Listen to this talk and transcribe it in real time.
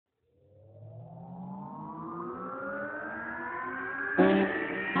Hello,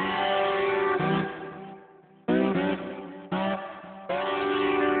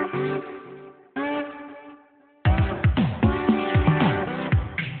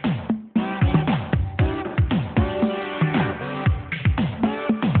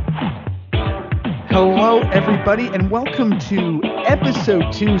 everybody, and welcome to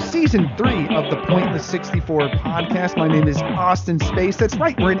episode 2, season 3 of the Pointless 64 podcast. My name is Austin Space. That's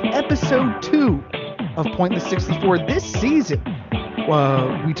right, we're in episode 2 of Pointless 64 this season.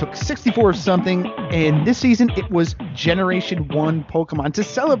 We took 64 of something, and this season it was Generation 1 Pokemon to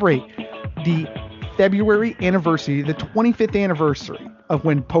celebrate the February anniversary, the 25th anniversary of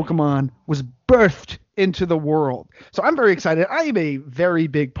when Pokemon was birthed into the world. So I'm very excited. I am a very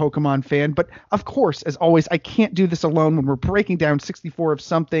big Pokemon fan, but of course, as always, I can't do this alone when we're breaking down 64 of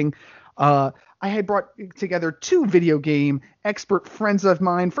something. I had brought together 2 video game expert friends of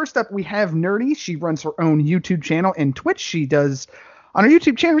mine. First up, we have Nerdy. She runs her own YouTube channel and Twitch. She does, on her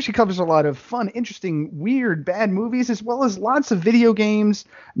YouTube channel, she covers a lot of fun, interesting, weird, bad movies, as well as lots of video games.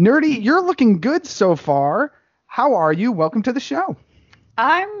 Nerdy, you're looking good so far. How are you? Welcome to the show.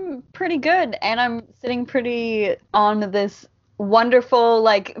 I'm pretty good, and I'm sitting pretty on this wonderful,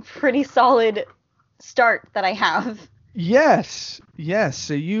 pretty solid start that I have. Yes.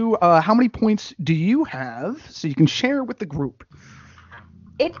 So you, how many points do you have so you can share with the group?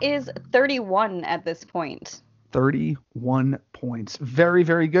 It is 31 at this point. 31 points. Very,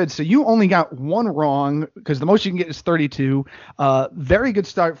 very good. So you only got one wrong because the most you can get is 32. Very good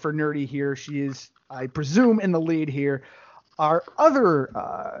start for Nerdy here. She is, I presume, in the lead here. Our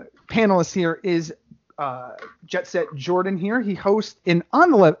other panelist here is Jet Set Jordan here. He hosts a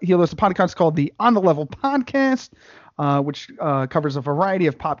podcast called the On the Level Podcast, which covers a variety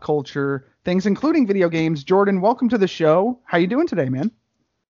of pop culture things, including video games. Jordan, welcome to the show. How you doing today, man?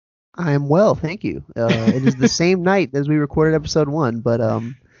 I am well, thank you. It is the same night as we recorded episode 1, but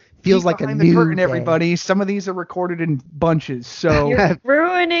feels like a new curtain, day. Everybody. Some of these are recorded in bunches, so you're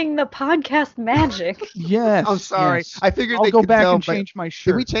ruining the podcast magic. Yes. I'm sorry. Yes. I figured I'll they go could back tell, and change my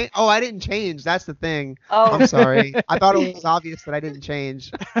shirt. Did we change? Oh, I didn't change. That's the thing. Oh, I'm sorry. I thought it was obvious that I didn't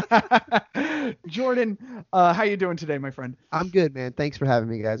change. Jordan, how you doing today, my friend? I'm good, man. Thanks for having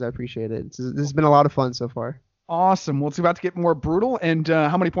me, guys. I appreciate it. This has been a lot of fun so far. Awesome. Well, it's about to get more brutal. And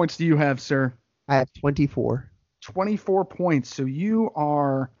how many points do you have, sir? I have 24. 24 points.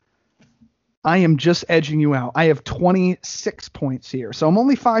 So I am just edging you out. I have 26 points here. So I'm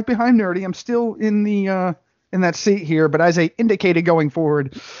only 5 behind Nerdy. I'm still in that seat here. But as I indicated going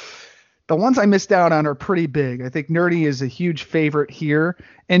forward, the ones I missed out on are pretty big. I think Nerdy is a huge favorite here.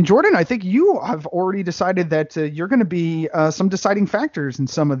 And Jordan, I think you have already decided that you're going to be some deciding factors in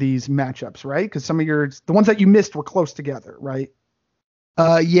some of these matchups, right? Because the ones that you missed were close together, right?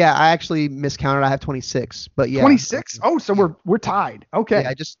 Yeah, I actually miscounted. I have 26, but yeah. 26? Oh, so we're tied. Okay. Yeah,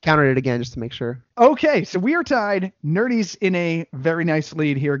 I just counted it again just to make sure. Okay, so we are tied. Nerdy's in a very nice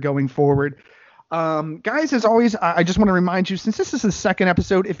lead here going forward. Guys, as always, I just want to remind you, since this is the second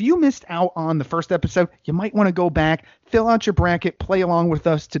episode, if you missed out on the first episode, you might want to go back, fill out your bracket, play along with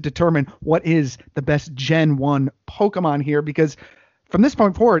us to determine what is the best Gen 1 Pokemon here, because from this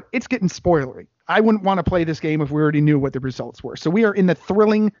point forward, it's getting spoilery. I wouldn't want to play this game if we already knew what the results were. So we are in the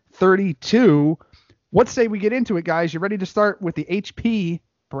thrilling 32. What say we get into it, guys? You ready to start with the HP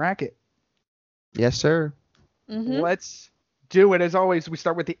bracket? Yes, sir. Mm-hmm. Let's do it. As always, we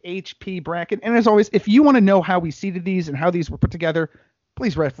start with the HP bracket. And as always, if you want to know how we seeded these and how these were put together,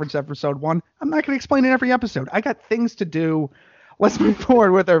 please reference episode 1. I'm not going to explain it every episode. I got things to do. Let's move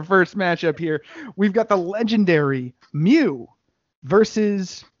forward with our first matchup here. We've got the legendary Mew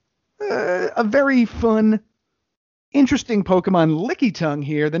versus a very fun, interesting Pokemon, Lickitung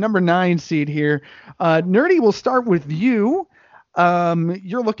here, the number 9 seed here. Nerdy, we'll start with you.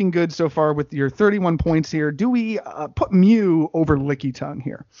 You're looking good so far with your 31 points here. Do we put Mew over Lickitung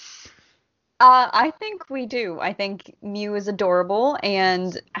here? I think we do. I think Mew is adorable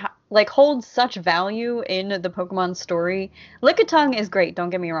and holds such value in the Pokemon story. Lickitung is great,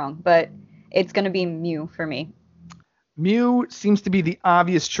 don't get me wrong, but it's going to be Mew for me. Mew seems to be the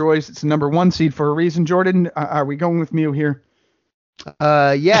obvious choice. It's the number 1 seed for a reason. Jordan, are we going with Mew here?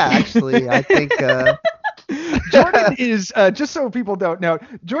 Yeah, actually, I think Jordan is, just so people don't know,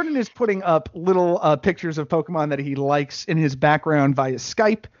 Jordan is putting up little pictures of Pokemon that he likes in his background via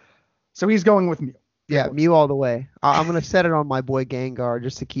Skype. So he's going with Mew. Yeah, Mew all the way. I'm going to set it on my boy Gengar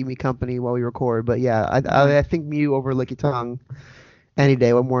just to keep me company while we record. But yeah, I think Mew over Lickitung any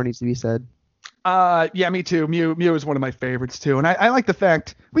day. What more needs to be said? Yeah, me too. Mew is one of my favorites too. And I like the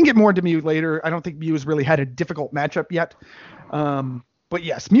fact, we can get more into Mew later. I don't think Mew has really had a difficult matchup yet. But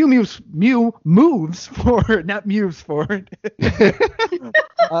yes, Mew moves forward, not moves forward. It's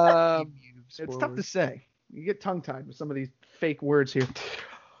tough to say. You get tongue-tied with some of these fake words here.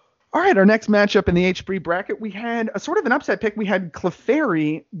 All right, our next matchup in the HB bracket, we had a sort of an upset pick. We had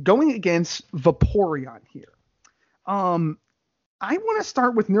Clefairy going against Vaporeon here. I want to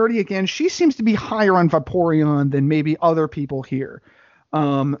start with Nerdy again. She seems to be higher on Vaporeon than maybe other people here.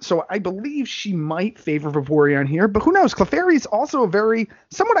 So I believe she might favor Vaporeon here, but who knows? Clefairy is also a very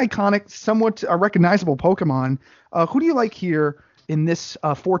somewhat iconic, somewhat recognizable Pokemon. Who do you like here in this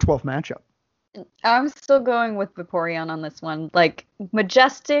 4-12 matchup? I'm still going with Vaporeon on this one. Like,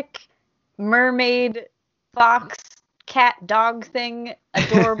 majestic, mermaid, fox, cat, dog thing,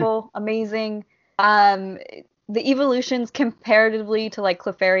 adorable, amazing. The evolutions comparatively to like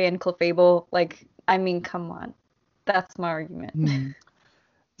Clefairy and Clefable, like, I mean, come on. That's my argument.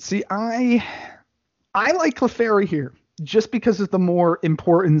 See, I like Clefairy here just because of the more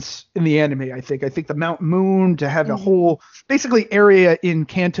importance in the anime, I think. I think the Mount Moon, to have a whole basically area in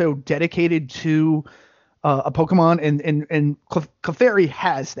Kanto dedicated to a Pokemon, and Clefairy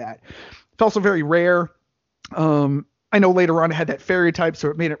has that. It's also very rare. I know later on it had that fairy type, so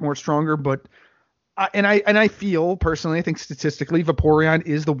it made it more stronger, but I feel personally, I think statistically, Vaporeon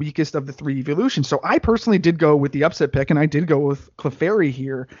is the weakest of the three evolutions. So I personally did go with the upset pick, and I did go with Clefairy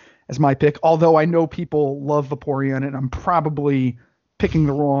here as my pick. Although I know people love Vaporeon, and I'm probably picking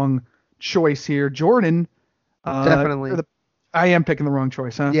the wrong choice here. Jordan, Definitely. I am picking the wrong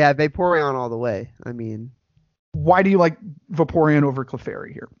choice, huh? Yeah, Vaporeon all the way. I mean, why do you like Vaporeon over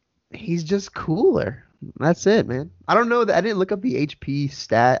Clefairy here? he's just cooler. That's it, man. I don't know that I didn't look up the HP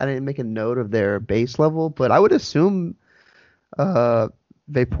stat. I didn't make a note of their base level, but I would assume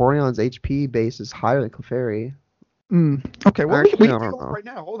Vaporeon's HP base is higher than Clefairy. Okay, well, Actually, we I can don't take a look know. right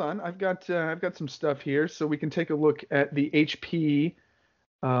now. Hold on, I've got some stuff here, so we can take a look at the HP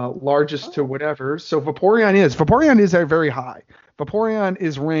largest to whatever. So Vaporeon is very high. Vaporeon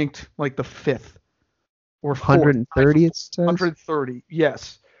is ranked like the 5th or 4th. 130 it says. 130,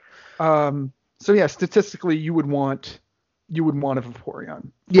 yes. So yeah, statistically, you would want a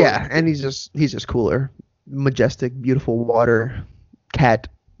Vaporeon. Yeah, and he's just cooler. Majestic, beautiful water, cat,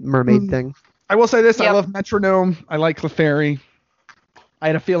 mermaid thing. I will say this: I Yep. love Metronome. I like Clefairy. I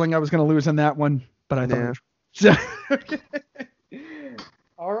had a feeling I was going to lose on that one, but I thought. So,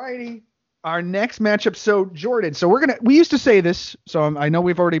 alrighty. Our next matchup. So Jordan. So we used to say this. So I know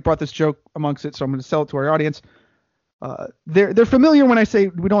we've already brought this joke amongst it. So I'm going to sell it to our audience. They're familiar when I say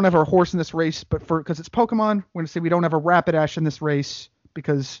we don't have our horse in this race, but because it's Pokemon, we're going to say we don't have a Rapidash in this race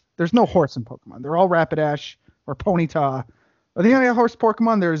because there's no horse in Pokemon. They're all Rapidash or Ponyta. Are the only horse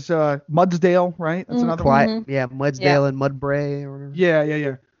Pokemon? There's Mudsdale, right? That's another one. Yeah, Mudsdale and Mudbray or whatever.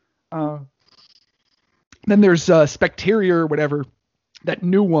 Yeah. Then there's Specterior or whatever, that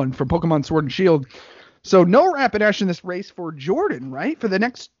new one from Pokemon Sword and Shield. So no Rapidash in this race for Jordan, right? For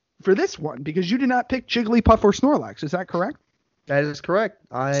this one, because you did not pick Jigglypuff or Snorlax. Is that correct? That is correct.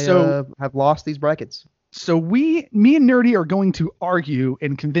 I So- have lost these brackets. So me and Nerdy are going to argue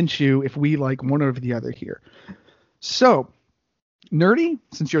and convince you if we like one over the other here. So, Nerdy,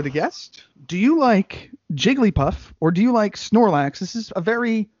 since you're the guest, do you like Jigglypuff or do you like Snorlax? This is a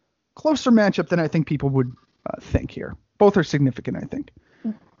very closer matchup than I think people would think here. Both are significant, I think.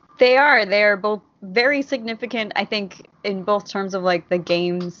 They're both very significant, I think, in both terms of like the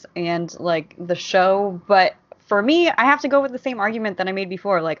games and like the show. But for me, I have to go with the same argument that I made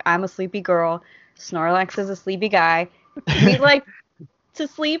before. Like, I'm a sleepy girl. Snorlax is a sleepy guy. We like to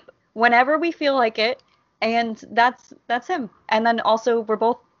sleep whenever we feel like it, and that's him. And then also, we're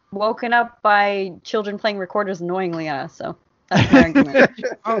both woken up by children playing recorders annoyingly at us. So that's my argument.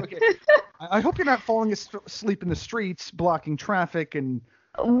 Oh, okay. I hope you're not falling asleep in the streets, blocking traffic and.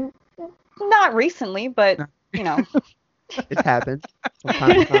 Not recently, but you know. It's happened from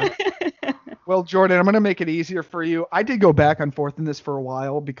time to time. Well, Jordan, I'm going to make it easier for you. I did go back and forth in this for a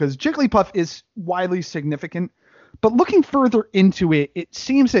while because Jigglypuff is widely significant. But looking further into it, it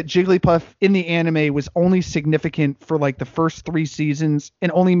seems that Jigglypuff in the anime was only significant for like the first 3 seasons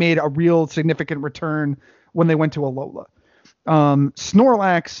and only made a real significant return when they went to Alola.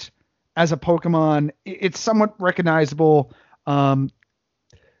 Snorlax as a Pokemon, it's somewhat recognizable. We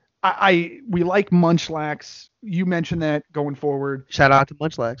like Munchlax. You mentioned that going forward. Shout out to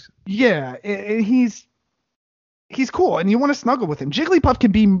Munchlax. Yeah, and he's cool, and you want to snuggle with him. Jigglypuff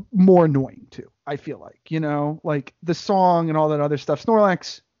can be more annoying too. I feel like the song and all that other stuff.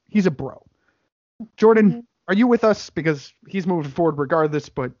 Snorlax, he's a bro. Jordan, are you with us? Because he's moving forward regardless.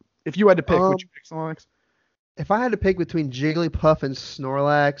 But if you had to pick, would you pick Snorlax? If I had to pick between Jigglypuff and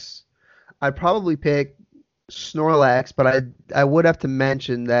Snorlax, I'd probably pick Snorlax, but I would have to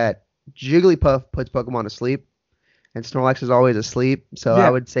mention that Jigglypuff puts Pokemon to sleep, and Snorlax is always asleep. So Yeah. I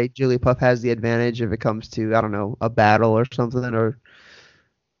would say Jigglypuff has the advantage if it comes to, I don't know, a battle or something. Or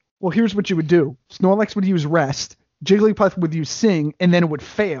Well, here's what you would do. Snorlax would use Rest, Jigglypuff would use Sing, and then it would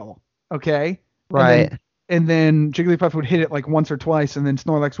fail. Okay? right. And then Jigglypuff would hit it like once or twice, and then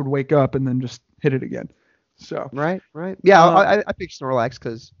Snorlax would wake up and then just hit it again. So Right. Yeah, Uh, I picked Snorlax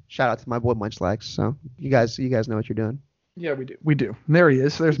because shout out to my boy Munchlax. So you guys know what you're doing. yeah, we do. There he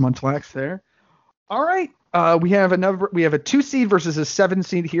is. There's Munchlax there. All right. We have a 2 seed versus a 7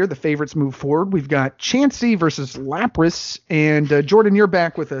 seed here. The favorites move forward. We've got Chansey versus Lapras, and Jordan, you're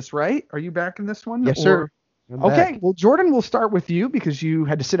back with us, right? Are you back in this one? Yes, sir. I'm Okay. back. Well, Jordan, we'll start with you because you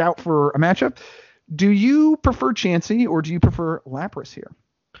had to sit out for a matchup. Do you prefer Chansey or do you prefer Lapras here?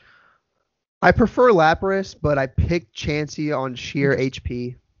 I prefer Lapras, but I picked Chansey on sheer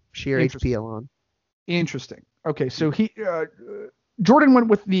HP Interesting. alone. Interesting. Okay, so Jordan went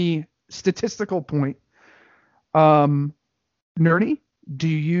with the statistical point. Nerdy, do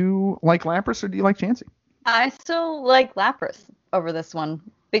you like Lapras or do you like Chansey? I still like Lapras over this one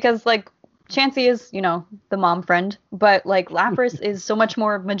because like Chansey is, the mom friend, but like Lapras is so much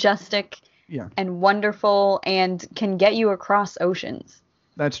more majestic Yeah, and wonderful and can get you across oceans.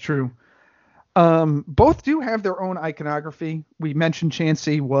 that's true. Both do have their own iconography. We mentioned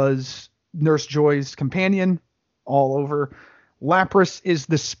Chansey was Nurse Joy's companion all over. Lapras is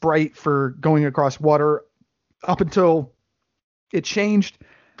the sprite for going across water up until it changed.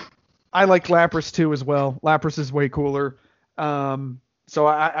 I like Lapras too as well. Lapras is way cooler. So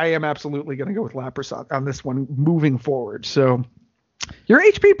I am absolutely going to go with Lapras on this one moving forward. So your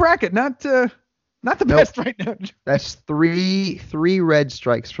HP bracket, not the best right now. That's three red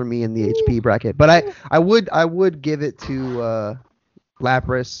strikes for me in the HP bracket. But I would give it to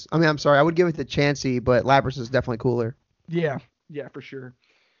Lapras. I mean, I'm sorry, I would give it to Chansey, but Lapras is definitely cooler. Yeah, for sure.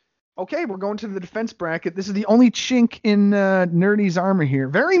 Okay, we're going to the defense bracket. This is the only chink in Nerdy's armor here.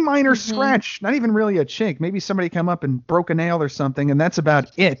 Very minor scratch, not even really a chink. Maybe somebody come up and broke a nail or something, and that's about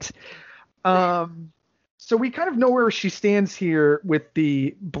it. So we kind of know where she stands here with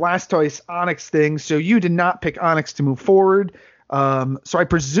the Blastoise Onix thing. So you did not pick Onix to move forward. So I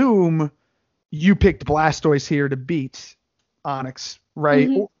presume you picked Blastoise here to beat Onix, right?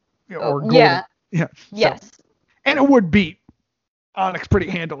 Or Golden. Yeah. Yeah. Yes. So, and it would beat Onix pretty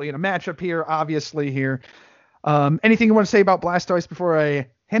handily in a matchup here, obviously here. Anything you want to say about Blastoise before I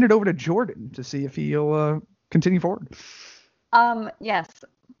hand it over to Jordan to see if he'll continue forward? Yes.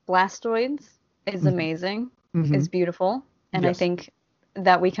 Blastoids is amazing. Is beautiful. And I Yes. think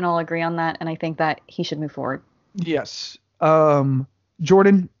that we can all agree on that. And I think that he should move forward. Yes.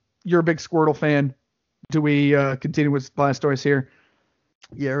 Jordan, you're a big Squirtle fan. Do we continue with Blastoise here?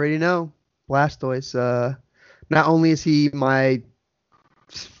 You already know. Blastoise. Not only is he my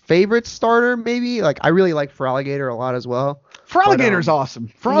favorite starter, maybe, like I really like Feraligatr a lot as well. Feraligator's awesome.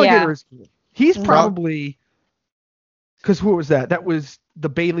 Feraligator is cool. He's probably, because what was that? That was the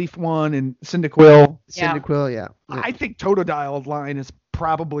Bayleaf one and Cyndaquil. Yeah. Cyndaquil, yeah. I think Totodile line is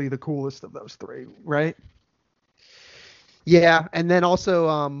probably the coolest of those three, right? Yeah, and then also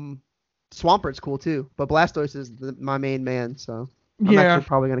Swampert's cool too, but Blastoise is my main man, so I'm actually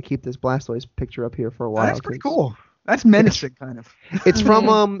probably gonna keep this Blastoise picture up here for a while. That's pretty cool. That's menacing, kind of. It's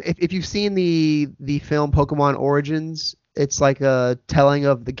from if you've seen the film Pokemon Origins, it's like a telling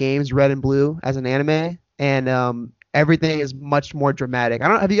of the games Red and Blue as an anime, and everything is much more dramatic.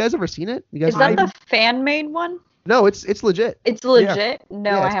 Have you guys ever seen it? You guys Is that the fan made one? No, it's legit. It's legit?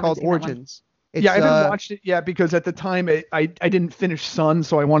 No, Yeah, I it's haven't called seen that one. Origins. I haven't watched it yet because at the time I didn't finish Sun,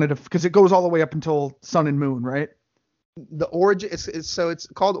 so I wanted to, because it goes all the way up until Sun and Moon, right? The origin, it's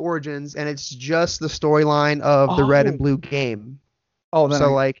called Origins, and it's just the storyline of the Red and Blue game. Oh, then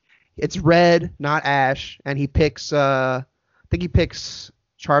So like it's Red, not Ash, and he picks I think he picks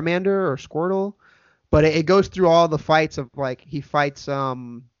Charmander or Squirtle, but it goes through all the fights of like he fights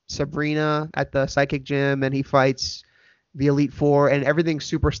Sabrina at the Psychic Gym, and he fights the Elite Four, and everything's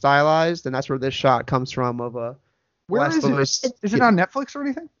super stylized, and that's where this shot comes from of a. where is Blastoise. it? Is it on Netflix or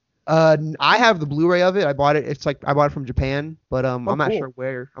anything? I have the Blu-ray of it. I bought it. I bought it from Japan, but I'm not cool. sure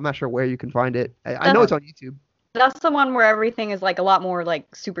where. I'm not sure where you can find it. I know it's on YouTube. That's the one where everything is like a lot more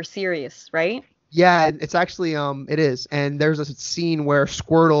like super serious, right? Yeah, it's actually it is. And there's a scene where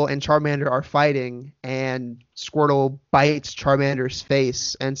Squirtle and Charmander are fighting, and Squirtle bites Charmander's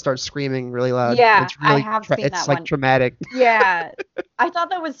face and starts screaming really loud. Yeah, it's really I have seen it's that like one. traumatic. Yeah. I thought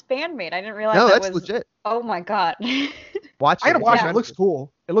that was fan made. I didn't realize No, that that's was legit. Oh my god. Watch it. I gotta watch Yeah. it. It looks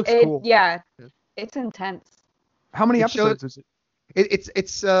cool. It looks cool. Yeah. It's intense. How many It episodes is it?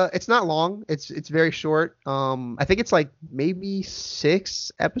 It's not long. It's very short. I think it's like maybe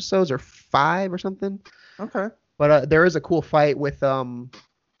 6 episodes or 5 or something. Okay. But there is a cool fight with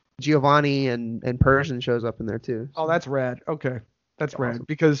Giovanni and Persian shows up in there too. Oh, that's rad. Okay. That's rad. Awesome.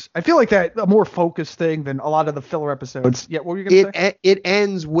 Because I feel like that a more focused thing than a lot of the filler episodes. Yeah, what were you going to say? It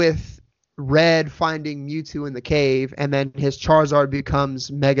ends with Red finding Mewtwo in the cave, and then his Charizard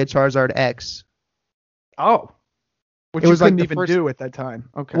becomes Mega Charizard X. Oh. Which It you was like couldn't the even first- do at that time.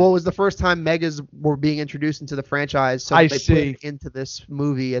 Okay. Well, it was the first time Megas were being introduced into the franchise, so I they see. put it into this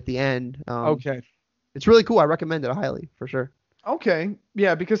movie at the end. Okay. It's really cool. I recommend it highly, for sure. Okay.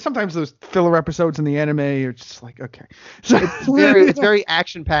 Yeah, because sometimes those filler episodes in the anime are just like, okay. So It's very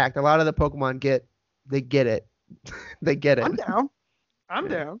action packed. A lot of the Pokemon get it. They get it. I'm down. I'm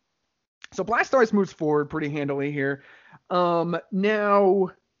down. So Blastoise moves forward pretty handily here. Now,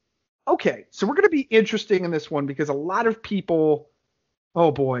 okay, so we're going to be interesting in this one because a lot of people, oh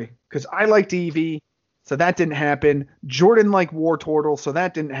boy, because I liked Eevee, so that didn't happen. Jordan liked Wartortle, so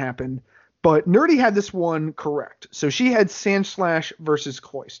that didn't happen. But Nerdy had this one correct. So she had Sandslash versus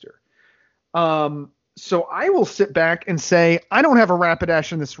Cloyster. So I will sit back and say I don't have a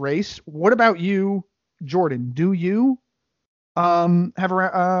Rapidash in this race. What about you, Jordan? Do you have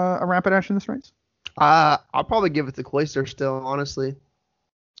a Rapidash in this race? I'll probably give it to Cloyster still, honestly.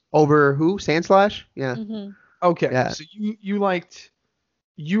 Over who? Sandslash? Yeah. Mm-hmm. Okay. Yeah. So you liked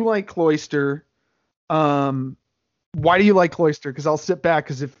Cloyster. Why do you like Cloyster? Because I'll sit back.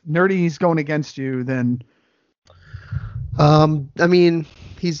 Because if Nerdy's going against you, then I mean,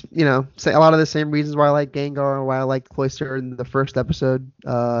 he's say a lot of the same reasons why I like Gengar and why I liked Cloyster in the first episode.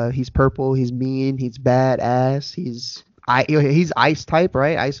 He's purple. He's mean. He's badass. He's ice type,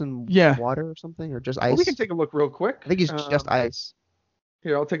 right? Ice and Yeah. water or something, or just well, ice. we can take a look real quick. I think he's just ice.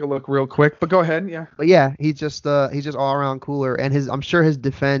 Here, I'll take a look real quick. But go ahead. Yeah. But yeah, he's just all around cooler, and I'm sure his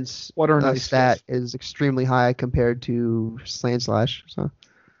defense What a nice stat is extremely high compared to Sandslash. So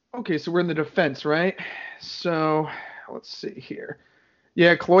Okay, so we're in the defense, right? So let's see here.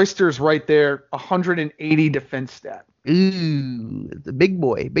 Yeah, Cloyster's right there, 180 defense stat. ooh, the big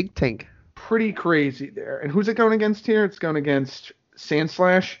boy, big tank, Pretty crazy there. And who's it going against here? It's going against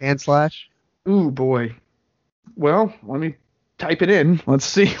Sandslash. Sandslash. Ooh, boy. Well, let me type it in. Let's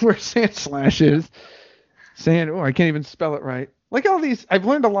see where Sandslash is. I can't even spell it right. Like all these, I've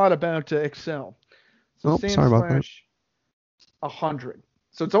learned a lot about Excel. So Sorry about that. 100.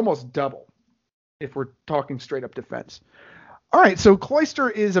 So it's almost double if we're talking straight up defense. All right, so Cloyster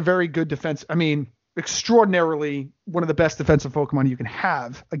is a very good defense. I mean, extraordinarily one of the best defensive Pokemon you can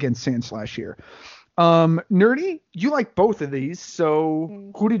have against Sandslash here. Nerdy, you like both of these,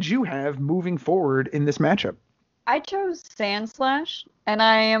 so who did you have moving forward in this matchup? I chose Sandslash, and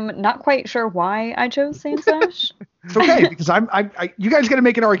I am not quite sure why I chose Sandslash. It's okay because you guys got to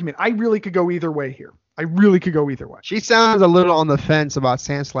make an argument. I really could go either way here. She sounds a little on the fence about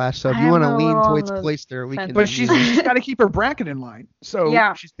Sandslash, so if you want to lean towards Cloyster, we can. But she's got to keep her bracket in line, so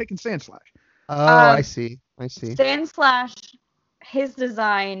Yeah. she's picking Sandslash. Oh, I see. Sandslash, his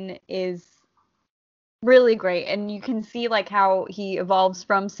design is really great, and you can see like how he evolves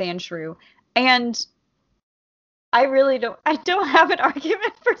from Sandshrew. And I don't have an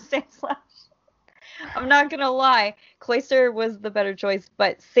argument for Sandslash. I'm not gonna lie, Cloyster was the better choice,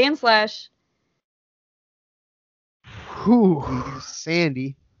 but Sandslash, Whew. He's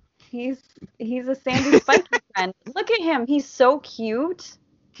Sandy. he's a sandy spiky friend. Look at him, he's so cute.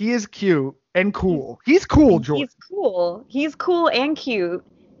 He is cute and cool. He's cool, Jordan. He's cool and cute.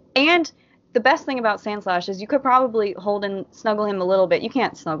 And the best thing about Sandslash is you could probably hold and snuggle him a little bit. You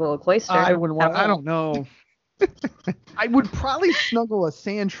can't snuggle a Cloyster. I wouldn't want. I don't know. I would probably snuggle a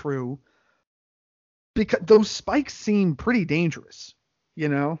Sandshrew because those spikes seem pretty dangerous.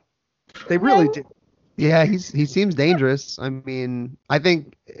 They really do. Yeah, he seems dangerous. I mean, I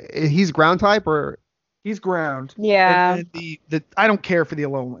think he's ground type or. He's ground. Yeah. And the I don't care for the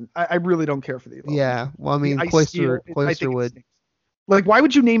Alolan. I really don't care for the Alolan. Yeah, well, I mean, The Ice Cloyster Steel, I think it would. stinks. Like, why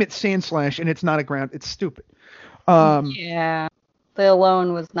would you name it Sandslash and it's not a ground? It's stupid. Yeah. The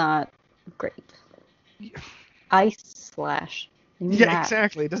alone was not great. Ice Slash. Yeah,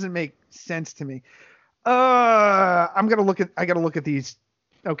 exactly. It doesn't make sense to me. I gotta look at these.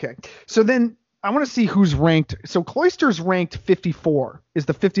 Okay. So then I want to see who's ranked. So Cloyster's ranked 54, is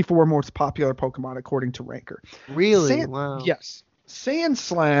the 54 most popular Pokemon according to Ranker. Really? Wow. Yes.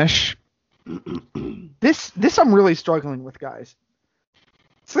 Sandslash. This I'm really struggling with, guys.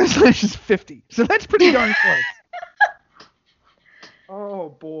 Sandslash is 50, so that's pretty darn close. Oh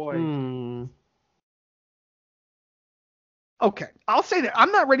boy. Okay, I'll say that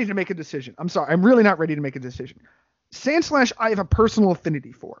I'm not ready to make a decision. I'm sorry, I'm really not ready to make a decision. Sandslash I have a personal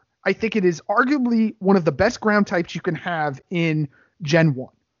affinity for. I think it is arguably one of the best ground types you can have in Gen 1.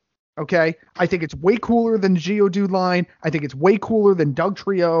 Okay? I think it's way cooler than Geodude line. I think it's way cooler than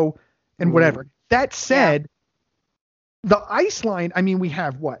Dugtrio and whatever. That said, the Ice line, I mean, we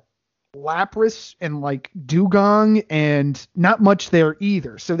have what? Lapras and like Dugong and not much there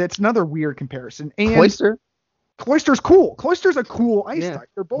either. So that's another weird comparison. And Cloyster? Cloyster's cool. Cloyster's a cool ice type.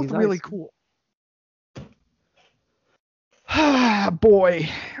 They're both he's really ice. cool. Boy,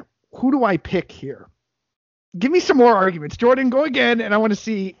 who do I pick here? Give me some more arguments, Jordan. Go again, and I want to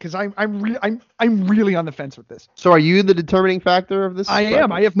see because I'm really on the fence with this. So are you the determining factor of this? I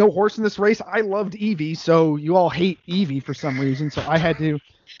am. I have no horse in this race. I loved Eevee, so you all hate Eevee for some reason. So I had to.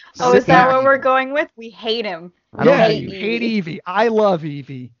 Oh, is that what we're going with? We hate him. Yeah, hate you Eevee. hate Eevee. I love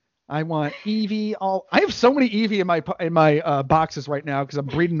Eevee. I want Eevee. I have so many Eevee in my boxes right now because I'm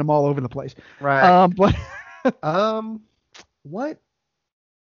breeding them all over the place. Right. But what?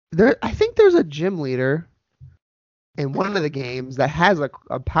 I think there's a gym leader in one of the games that has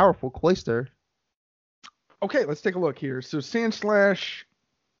a powerful Cloyster. Okay, let's take a look here. So Sandslash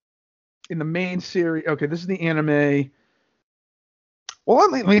in the main series. Okay, this is the anime. Well,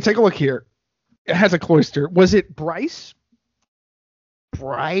 let me take a look here. It has a Cloyster. Was it Bryce?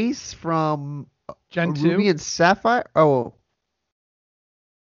 Bryce from Gen 2? Ruby and Sapphire? Oh.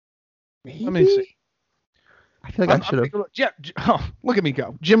 Maybe? Let me see. I feel like I should have. Yeah. Oh, look at me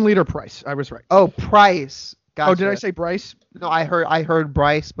go. Gym leader Price. I was right. Oh, Price. Gotcha. Oh, did I say Bryce? No, I heard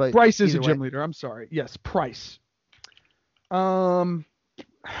Bryce, but Bryce is a either gym way. leader. I'm sorry. Yes, Price. Boy.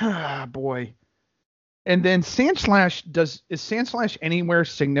 And then Sandslash is Sandslash anywhere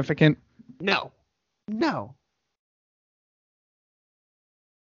significant? No.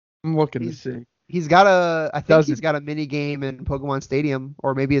 I'm looking to see. He's got he's got a mini game in Pokemon Stadium,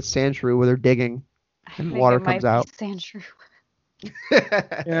 or maybe it's Sandshrew where they're digging and water comes out. Sandshrew.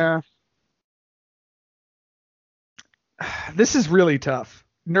 Yeah. This is really tough.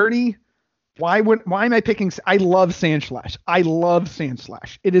 Nerdy, why am I picking? I love Sandslash.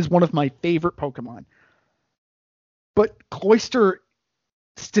 It is one of my favorite Pokemon. But Cloyster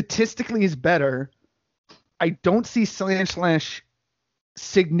statistically is better. I don't see Sandslash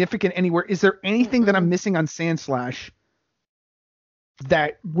significant anywhere. Is there anything that I'm missing on Sandslash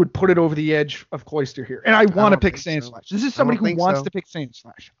that would put it over the edge of Cloyster here? And I want to pick Sandslash. This is somebody who wants to pick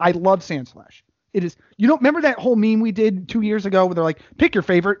Sandslash. I love Sandslash. It is. You don't remember that whole meme we did 2 years ago where they're like, pick your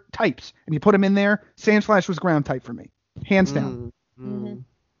favorite types, and you put them in there? Sandslash was ground type for me, hands down. Mm-hmm.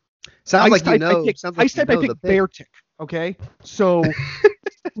 Sounds like you know. Ice type I picked Beartic. Okay, so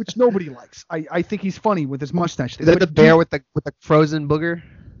which nobody likes. I think he's funny with his mustache. Is that the bear with the frozen booger?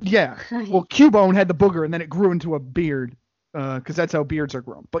 Yeah. Well, Cubone had the booger, and then it grew into a beard, because that's how beards are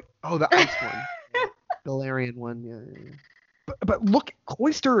grown. But the ice one, Galarian one. Yeah. But look,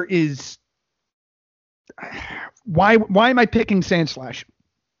 Cloyster is. Why am I picking Sandslash?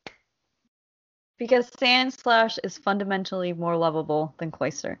 Because Sandslash is fundamentally more lovable than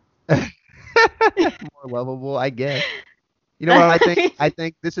Cloyster. More lovable, I guess. You know what I think? I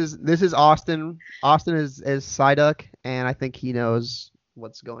think this is Austin. Austin is Psyduck, and I think he knows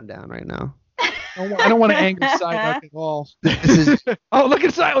what's going down right now. I don't want to anger Psyduck at all. Oh, look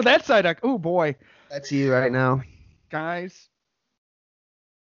at Psyduck. Oh, that's Psyduck. Oh, boy. That's you right now. Guys,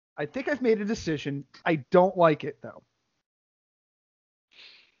 I think I've made a decision. I don't like it, though.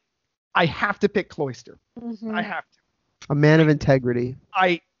 I have to pick Cloyster. Mm-hmm. I have to. A man of integrity.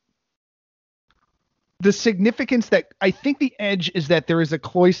 The significance that I think the edge is that there is a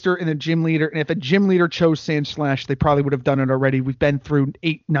Cloyster and a gym leader, and if a gym leader chose Sandslash, they probably would have done it already. We've been through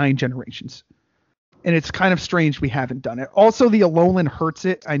 8-9 generations, and it's kind of strange we haven't done it. Also, the Alolan hurts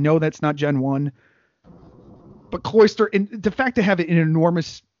it. I know that's not Gen 1, but Cloyster, and the fact to have an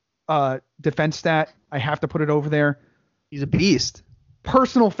enormous defense stat, I have to put it over there. He's a beast.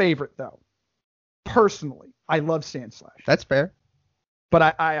 Personal favorite, though. Personally, I love Sandslash. That's fair.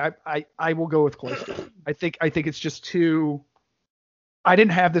 But I will go with Cloyster. I think it's just too. I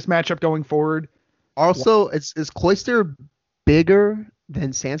didn't have this matchup going forward. Also, is Cloyster bigger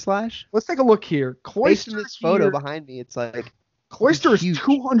than Sandslash? Let's take a look here. Based on this photo behind me, it's like Cloyster is huge.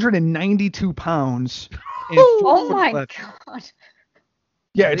 292 pounds. Oh my god.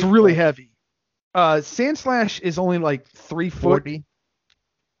 Yeah, it's really heavy. Sandslash is only like 3 foot. 40.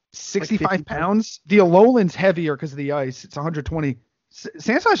 65 like pounds. The Alolan's heavier because of the ice. It's 120.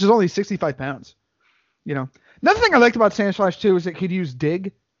 Sandslash is only 65 pounds. You know, another thing I liked about Sandslash too is it could use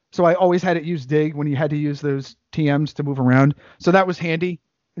dig. So I always had it use dig when you had to use those TMs to move around. So that was handy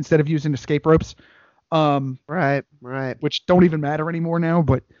instead of using escape ropes. Right. Which don't even matter anymore now.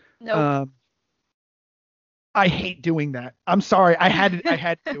 But Nope. I hate doing that. I'm sorry. I had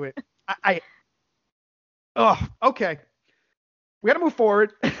to do it. Oh, okay. We got to move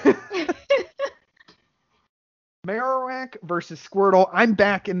forward. Marowak versus Squirtle. I'm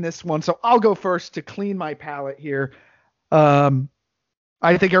back in this one, so I'll go first to clean my palate here.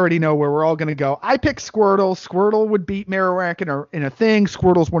 I think I already know where we're all going to go. I pick Squirtle. Squirtle would beat Marowak in a thing.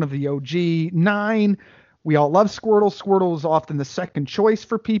 Squirtle's one of the OG 9. We all love Squirtle. Squirtle is often the second choice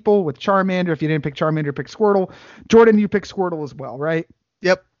for people with Charmander. If you didn't pick Charmander, pick Squirtle. Jordan, you pick Squirtle as well, right?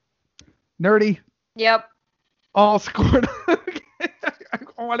 Yep. Nerdy? Yep. All Squirtle.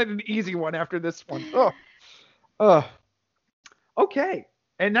 I wanted an easy one after this one. Okay.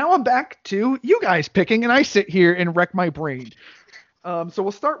 And now I'm back to you guys picking, and I sit here and wreck my brain. So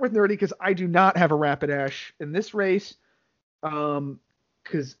we'll start with Nerdy because I do not have a Rapidash in this race.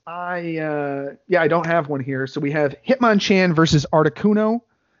 Because I don't have one here. So we have Hitmonchan versus Articuno.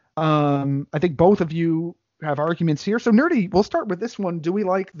 I think both of you have arguments here. So Nerdy, we'll start with this one. Do we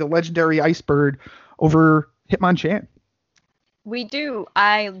like the legendary Ice Bird over Hitmonchan? We do.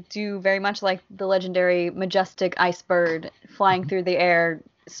 I do very much like the legendary majestic Ice Bird flying through the air,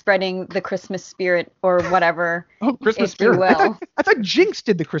 spreading the Christmas spirit or whatever. Oh, Christmas if spirit. You will. I thought Jinx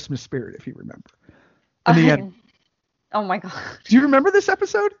did the Christmas spirit, if you remember. In the end. Oh my god. Do you remember this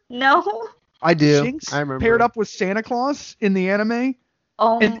episode? No. I do. Jinx I remember. paired up with Santa Claus in the anime. And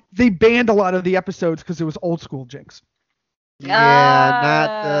Oh. they banned a lot of the episodes because it was old school Jinx.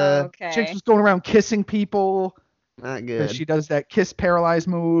 Yeah, Okay. Jinx was going around kissing people. not good. She does that kiss paralyze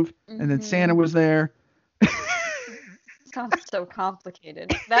move, and then Santa was there. Sounds so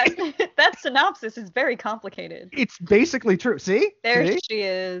complicated. That synopsis is very complicated. It's basically true. See? There See? she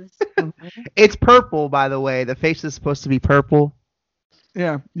is. It's purple, by the way. The face is supposed to be purple.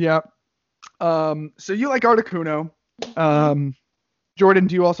 Yeah. So you like Articuno. Jordan,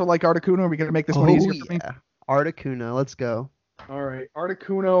 do you also like Articuno? Are we going to make this one easier for me? Articuno, let's go. All right.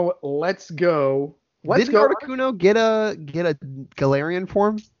 Articuno, let's go. Didn't Articuno get a Galarian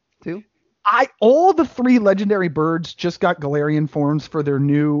form too? All the 3 legendary birds just got Galarian forms for their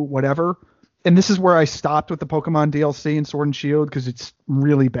new whatever. And this is where I stopped with the Pokemon DLC and Sword and Shield because it's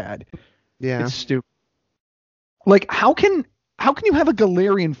really bad. Yeah. It's stupid. Like, how can you have a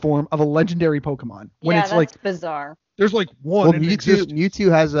Galarian form of a legendary Pokemon when yeah, it's that's like bizarre. there's like one? Well, and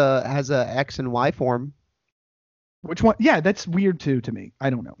Mewtwo has a X and Y form. Which one? Yeah, that's weird too to me.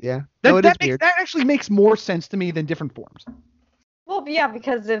 I don't know. Yeah. That weird. actually makes more sense to me than different forms. Well, yeah,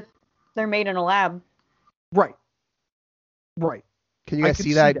 because if they're made in a lab. Right. Can you guys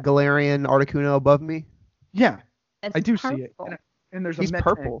see that Galarian Articuno above me? Yeah, It's I do purple. see it. And there's He's a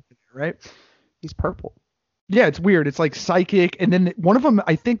purple. right? He's purple. Yeah, it's weird. It's like psychic, and then one of them,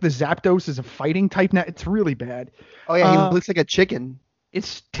 I think the Zapdos is a fighting type now. It's really bad. Oh yeah, he looks like a chicken.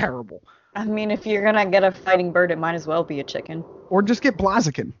 It's terrible. I mean, if you're gonna get a fighting bird, it might as well be a chicken. Or just get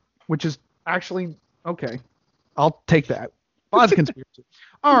Blaziken, which is actually okay. I'll take that. Blaziken's weird too.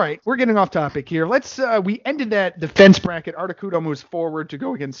 All right, we're getting off topic here. We ended that defense bracket. Articuno moves forward to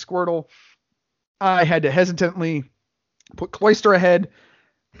go against Squirtle. I had to hesitantly put Cloyster ahead.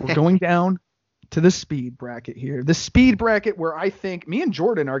 We're going down to the speed bracket here. The speed bracket where I think me and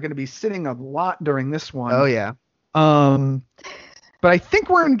Jordan are going to be sitting a lot during this one. Oh yeah. But I think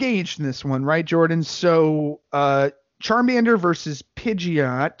we're engaged in this one, right, Jordan? So Charmander versus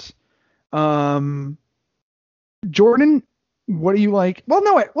Pidgeot. Jordan, what do you like? Well,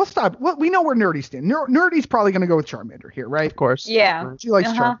 no, wait, we'll stop. Well, we know where Nerdy stands. Nerdy's probably going to go with Charmander here, right? Of course. Yeah. She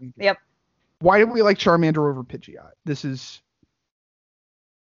likes Charmander. Yep. Why do we like Charmander over Pidgeot? This is...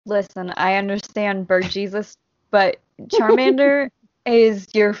 Listen, I understand Bird Jesus, but Charmander is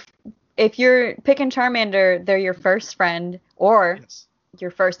if you're picking Charmander, they're your first friend or your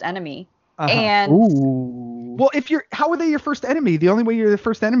first enemy. Uh-huh. And Ooh. Well, how are they your first enemy? The only way you're the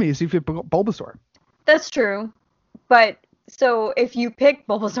first enemy is if you pick Bulbasaur. that's true. But so if you pick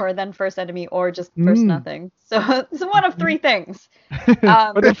Bulbasaur, then first enemy or just first nothing. So it's one of 3 things.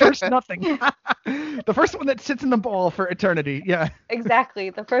 Or the first nothing. The first one that sits in the ball for eternity. Yeah. Exactly.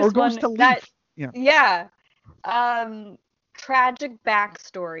 The first Or goes one to leaf. that Yeah. tragic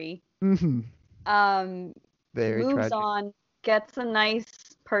backstory. Mm-hmm. Very Moves tragic. on, gets a nice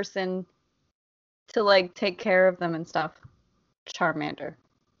person to like take care of them and stuff. Charmander.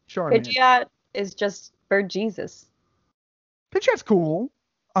 Pidgeot is just Bird Jesus. Pidgeot's cool.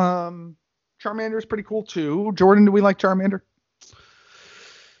 Charmander's pretty cool too. Jordan, do we like Charmander?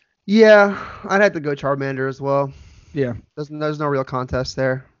 Yeah, I'd have to go Charmander as well. Yeah. There's no real contest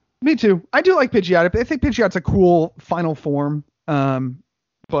there. Me too. I do like Pidgeot. I think Pidgeot's a cool final form.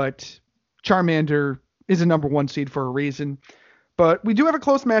 But Charmander is a number 1 seed for a reason. But we do have a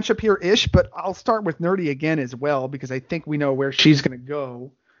close matchup here ish, but I'll start with Nerdy again as well because I think we know where she's going to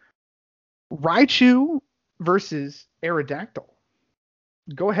go. Raichu versus Aerodactyl.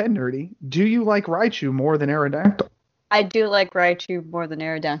 Go ahead, Nerdy. Do you like Raichu more than Aerodactyl? I do like Raichu more than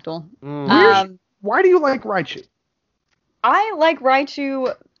Aerodactyl. Why do you like Raichu? I like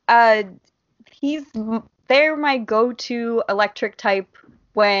Raichu. They're my go-to electric type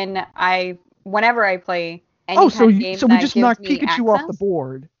whenever I play any kind of game. So we that just gives knock me Pikachu off the access.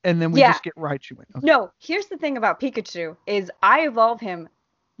 board, and then we just get Raichu in. Okay. No, here's the thing about Pikachu is I evolve him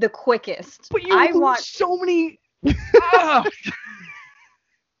the quickest. But you lose so many. I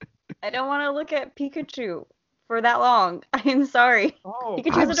don't want to look at Pikachu for that long. I'm sorry.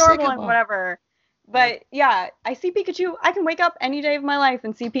 Pikachu's adorable and whatever. But yeah, I see Pikachu. I can wake up any day of my life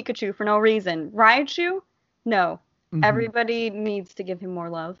and see Pikachu for no reason. Raichu? No. Mm-hmm. Everybody needs to give him more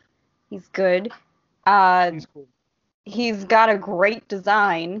love. He's good. He's cool. He's got a great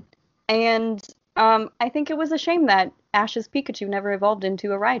design. And I think it was a shame that Ash's Pikachu never evolved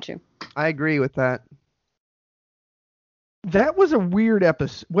into a Raichu. I agree with that. That was a weird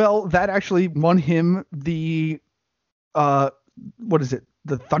episode. Well, that actually won him the, what is it?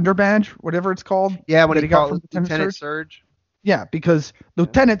 The Thunder Badge, whatever it's called. Yeah, when he got from Lieutenant Surge. Yeah, because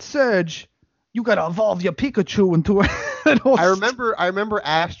Lieutenant Surge, you gotta evolve your Pikachu into I remember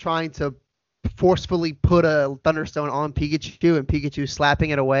Ash trying to forcefully put a Thunderstone on Pikachu and Pikachu slapping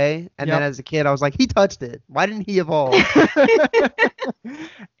it away. And then as a kid, I was like, he touched it. Why didn't he evolve?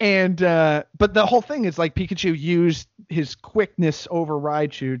 And but the whole thing is like Pikachu used his quickness over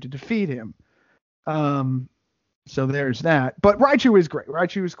Raichu to defeat him. So there's that. But Raichu is great.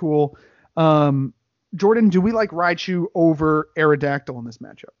 Raichu is cool. Jordan, do we like Raichu over Aerodactyl in this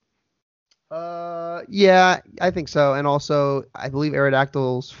matchup? Yeah, I think so. And also, I believe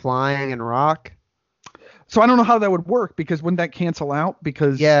Aerodactyl's flying and rock. So I don't know how that would work because wouldn't that cancel out?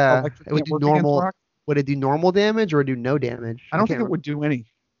 Because it would do normal. Would it do normal damage or do no damage? I don't think it would do any.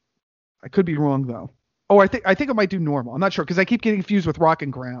 I could be wrong though. Oh, I think it might do normal. I'm not sure because I keep getting confused with rock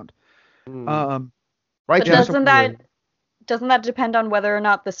and ground. Right. But doesn't that depend on whether or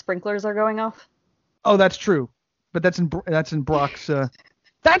not the sprinklers are going off? Oh, that's true. But that's in Brock's.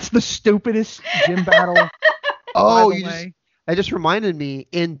 That's the stupidest gym battle. That just reminded me,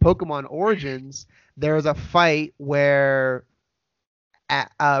 in Pokemon Origins, there was a fight where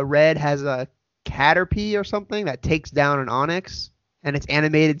Red has a Caterpie or something that takes down an Onix, and it's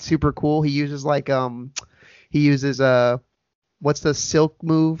animated super cool. He uses what's the Silk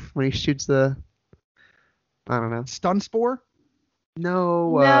move when he shoots the, I don't know. Stun Spore?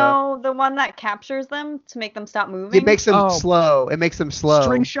 No, the one that captures them to make them stop moving. It makes them slow.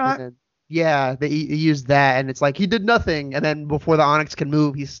 String shot? Yeah, he used that, and it's like he did nothing, and then before the Onix can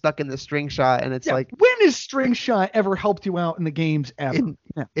move, he's stuck in the string shot, and it's like, when has string shot ever helped you out in the games ever?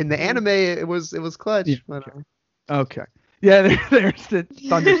 In the anime, it was clutch. Yeah, okay. Yeah, there's the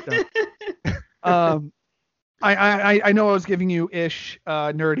thunder stuff. I know I was giving you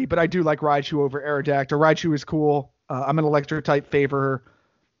nerdy, but I do like Raichu over Aerodactyl. Raichu is cool. I'm an electric type favor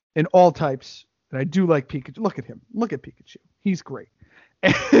in all types, and I do like Pikachu. Look at him. Look at Pikachu. He's great.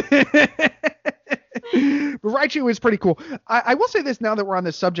 But Raichu is pretty cool. I will say this now that we're on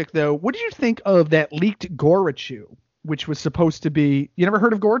this subject, though. What did you think of that leaked Gorachu, which was supposed to be... You never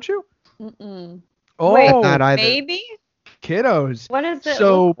heard of Gorachu? Mm-mm. Oh, wait, not either. Maybe? Kiddos. What does it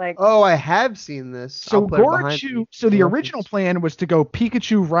look like? Oh, I have seen this. So Gorachu, the original plan was to go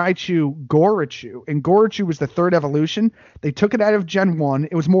Pikachu, Raichu, Gorachu, and Gorachu was the third evolution. They took it out of Gen 1.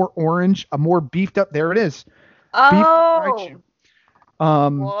 It was more orange, a more beefed up. There it is. Oh.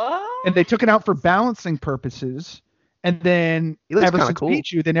 What? And they took it out for balancing purposes, and then ever since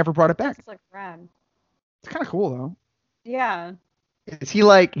Pichu, they never brought it back. It's like rad. It's kind of cool though. Yeah. Is he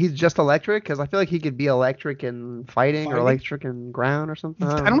like he's just electric? Because I feel like he could be electric in fighting or electric in ground or something.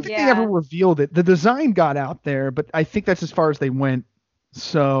 I don't think they ever revealed it. The design got out there, but I think that's as far as they went.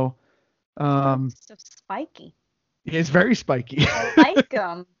 So, so spiky. It's very spiky. I like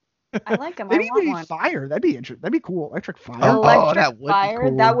him. Maybe it would be fire. That'd be interesting. That'd be cool. Electric fire. Electric fire.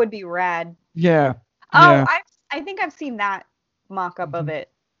 Cool. That would be rad. Yeah. Oh, I think I've seen that mock-up of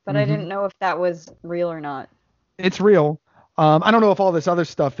it, but I didn't know if that was real or not. It's real. I don't know if all this other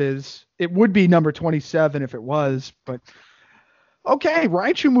stuff is. It would be number 27 if it was, but okay.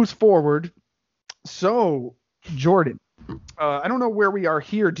 Raichu moves forward. So, Jordan, I don't know where we are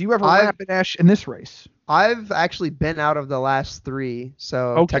here. Do you have a Rapidash in this race? I've actually been out of the last 3,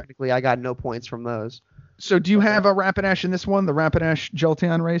 so technically I got no points from those. So do you have a Rapidash in this one, the Rapidash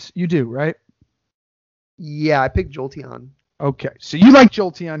Jolteon race? You do, right? Yeah, I picked Jolteon. Okay, so you like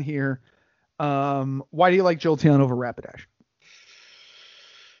Jolteon here. Why do you like Jolteon over Rapidash?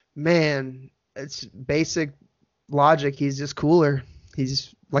 Man, it's basic logic. He's just cooler.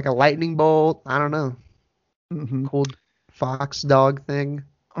 He's like a lightning bolt. I don't know. Mm-hmm. Cool fox dog thing.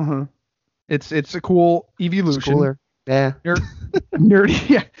 Uh-huh. It's a cool evolution. It's cooler. Yeah. Nerdy,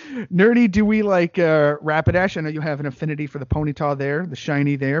 yeah. Nerdy, do we like Rapidash? I know you have an affinity for the Ponyta there, the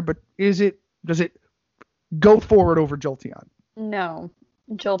shiny there, but does it go forward over Jolteon? No,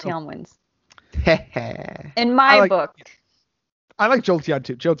 Jolteon wins. I In my book. I like Jolteon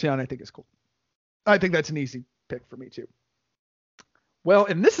too. Jolteon I think is cool. I think that's an easy pick for me too. Well,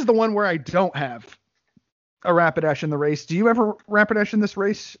 and this is the one where I don't have a Rapidash in the race. Do you have a Rapidash in this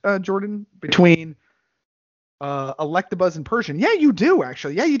race, Jordan? Between Electabuzz and Persian? Yeah, you do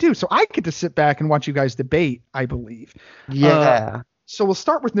actually. Yeah, you do. So I get to sit back and watch you guys debate, I believe. Yeah. So we'll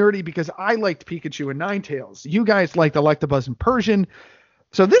start with Nerdy because I liked Pikachu and Ninetales. You guys liked Electabuzz and Persian.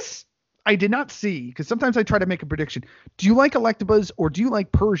 So this I did not see because sometimes I try to make a prediction. Do you like Electabuzz or do you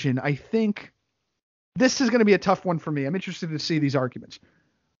like Persian? I think this is going to be a tough one for me. I'm interested to see these arguments.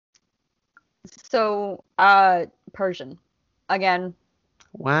 So, Persian. Again.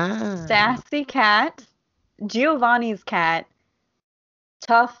 Wow. Sassy cat. Giovanni's cat.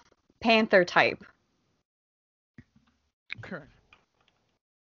 Tough panther type. Okay.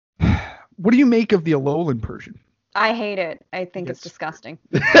 What do you make of the Alolan Persian? I hate it. I think it's disgusting.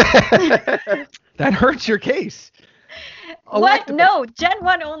 That hurts your case. What? No, Gen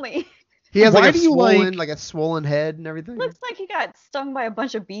 1 only. He has Why like do you like a swollen head and everything. Looks like he got stung by a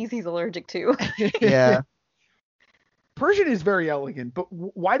bunch of bees he's allergic to. Yeah. Persian is very elegant, but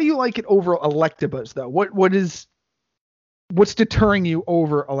why do you like it over Electabuzz though? What's deterring you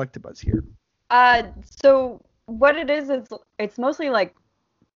over Electabuzz here? So what it is it's mostly like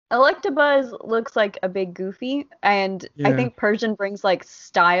Electabuzz looks like a big goofy, and I think Persian brings like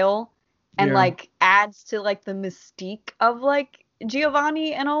style and like adds to like the mystique of like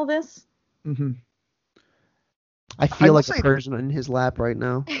Giovanni and all this. Mm-hmm. I feel like a Persian in his lap right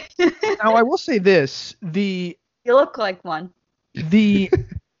now. Now I will say this: you look like one. The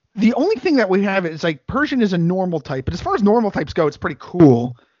only thing that we have is like Persian is a normal type, but as far as normal types go, it's pretty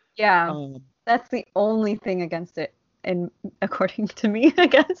cool. Yeah, that's the only thing against it, and according to me, I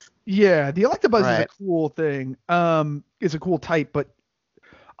guess. Yeah, the Electabuzz is a cool thing. Is a cool type, but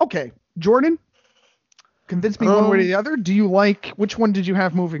okay, Jordan, convince me one way or the other. Do you like which one did you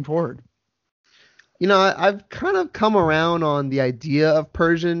have moving forward? You know, I've kind of come around on the idea of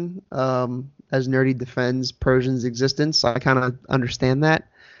Persian. As Nerdy defends Persian's existence, I kind of understand that.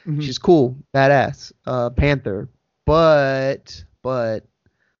 Mm-hmm. She's cool, badass, panther, but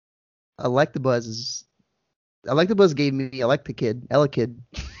Electabuzz gave me Elekid.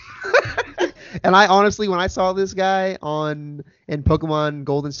 And I honestly, when I saw this guy in Pokemon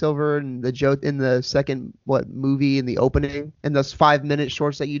Gold and Silver and in the second movie in the opening and those 5-minute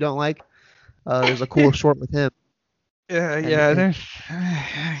shorts that you don't like, there's a cool short with him. Yeah. He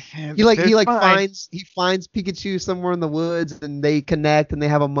finds Pikachu somewhere in the woods and they connect and they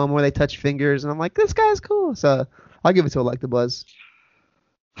have a moment where they touch fingers and I'm like, this guy's cool. So I'll give it to Electabuzz.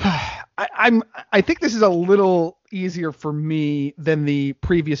 I think this is a little easier for me than the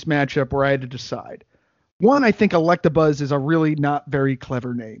previous matchup where I had to decide. One, I think Electabuzz is a really not very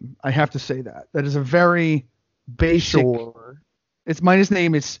clever name. I have to say that. That is a very basic. Sure. His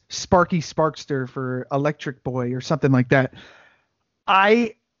name is Sparky Sparkster for Electric Boy or something like that.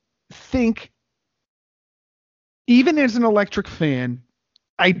 I think even as an Electric fan,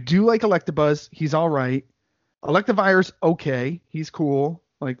 I do like Electabuzz. He's all right. Electivire's okay. He's cool.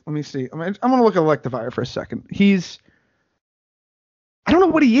 Like, let me see. I'm going to look at Electivire for a second. I don't know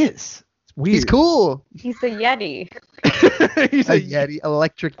what he is. It's weird. He's cool. He's a Yeti. He's a Yeti.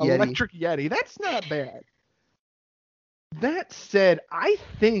 Electric Yeti. Electric Yeti. That's not bad. That said, I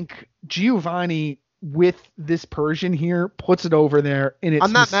think Giovanni with this Persian here puts it over there.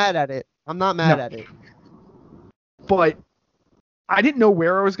 I'm not mad at it. But I didn't know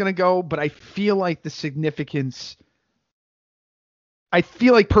where I was going to go, but I feel like the significance... I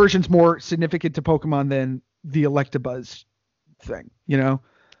feel like Persian's more significant to Pokemon than the Electabuzz thing, you know?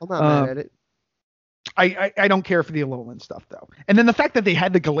 I'm not mad at it. I don't care for the Alolan stuff, though. And then the fact that they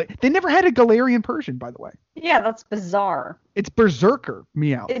never had a Galarian Persian, by the way. Yeah, that's bizarre. It's Berserker,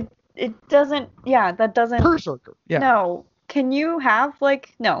 meow. It doesn't, that doesn't. Berserker, yeah. No, can you have,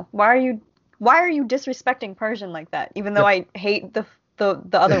 no, why are you disrespecting Persian like that? Even though I hate the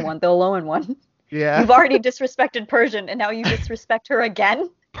other one, the Alolan one. Yeah. You've already disrespected Persian, and now you disrespect her again?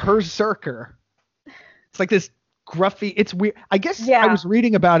 Berserker. It's like this gruffy, it's weird. I guess I was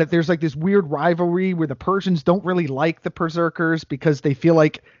reading about it. There's like this weird rivalry where the Persians don't really like the Berserkers because they feel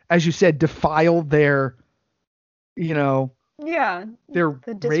like, as you said, defile their, Yeah. their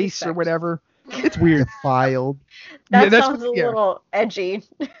The race or disrespect. whatever. It's weird. Defiled. That Yeah, that's sounds what- a yeah. little edgy.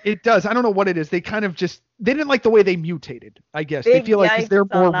 It does. I don't know what it is. They kind of just they didn't like the way they mutated. I guess they Big feel like 'cause they're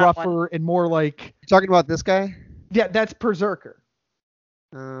yikes on more that rougher and more like You talking about this guy? yeah. That's Berserker.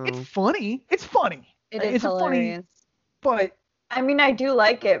 Oh. It's funny. It's funny. It is It's a funny, hilarious. but I mean, I do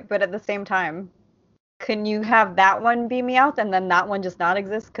like it, but at the same time, can you have that one be Meowth and then that one just not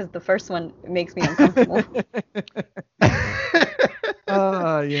exist? Because the first one makes me uncomfortable.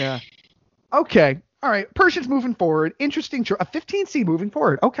 yeah. Okay. All right. Persian's moving forward. Interesting. A 15 seed moving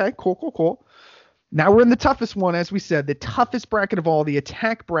forward. Okay. Cool. Now we're in the toughest one, as we said, the toughest bracket of all, the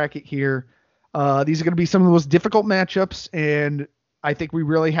attack bracket here. These are going to be some of the most difficult matchups, and I think we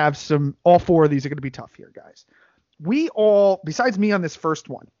really have all four of these are going to be tough here, guys. We all, besides me on this first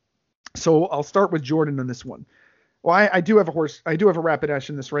one, so I'll start with Jordan on this one. Well, I do have a Rapidash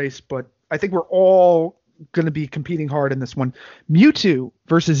in this race, but I think we're all going to be competing hard in this one. Mewtwo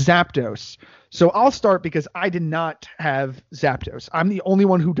versus Zapdos. So I'll start because I did not have Zapdos. I'm the only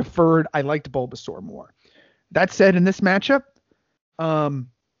one who deferred. I liked Bulbasaur more. That said, in this matchup,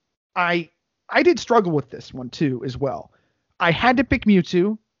 I did struggle with this one too as well. I had to pick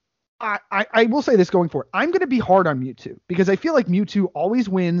Mewtwo. I will say this going forward. I'm going to be hard on Mewtwo because I feel like Mewtwo always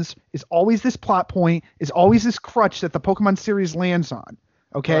wins, is always this plot point, is always this crutch that the Pokemon series lands on.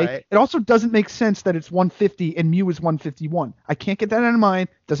 Okay? Right. It also doesn't make sense that it's 150 and Mew is 151. I can't get that out of mind.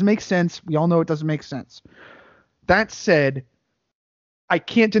 Doesn't make sense. We all know it doesn't make sense. That said, I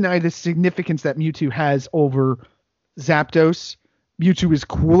can't deny the significance that Mewtwo has over Zapdos. Mewtwo is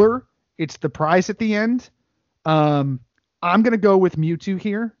cooler. It's the prize at the end. I'm going to go with Mewtwo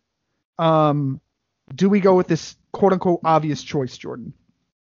here. Do we go with this quote unquote obvious choice, Jordan?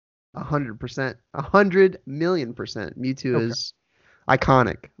 100%. 100,000,000%. Mewtwo Okay. is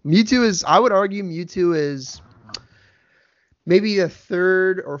iconic. I would argue Mewtwo is maybe the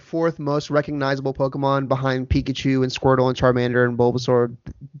third or fourth most recognizable Pokemon behind Pikachu and Squirtle and Charmander and Bulbasaur.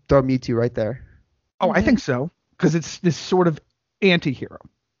 Throw Mewtwo right there. Oh, I think so. Because it's this sort of anti-hero.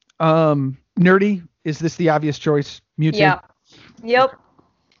 Nerdy, is this the obvious choice? Mewtwo? Yeah. Yep.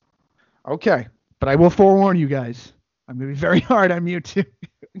 Okay. But I will forewarn you guys. I'm going to be very hard on Mewtwo.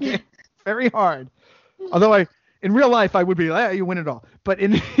 Okay? Very hard. Although in real life, I would be like, you win it all. But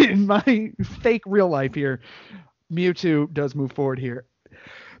in my fake real life here, Mewtwo does move forward here.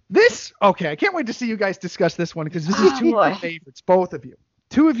 Okay, I can't wait to see you guys discuss this one because this is two of my favorites, both of you.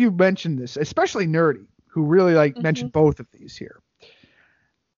 Two of you mentioned this, especially Nerdy, who really mentioned both of these here.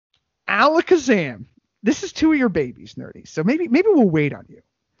 Alakazam. This is two of your babies, Nerdy. So maybe we'll wait on you.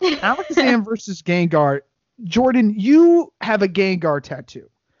 Alakazam versus Gengar. Jordan, you have a Gengar tattoo.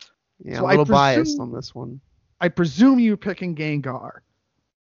 Yeah, So a little biased on this one. I presume you're picking Gengar.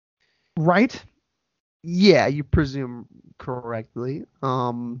 Right? Yeah, you presume correctly.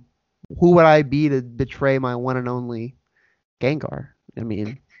 Who would I be to betray my one and only Gengar? I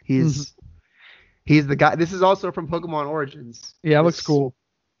mean, he's the guy. This is also from Pokemon Origins. Yeah, it looks cool.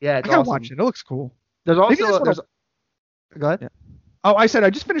 Yeah, I it's gotta awesome. watch it. It looks cool. There's Maybe that's also what go ahead. Yeah. Oh, I said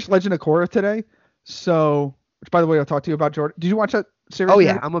I just finished Legend of Korra today. So, which by the way, I'll talk to you about, Jordan. Did you watch that series? Oh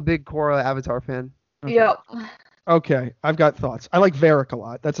yeah, Nerdy? I'm a big Korra Avatar fan. Okay. Yep. Okay, I've got thoughts. I like Varric a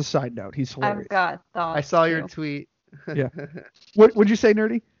lot. That's a side note. He's hilarious. I've got thoughts. I saw your too. tweet. Yeah. What would you say,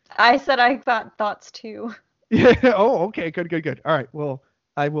 Nerdy? I said I got thoughts too. Yeah. Oh, okay. Good. All right. Well,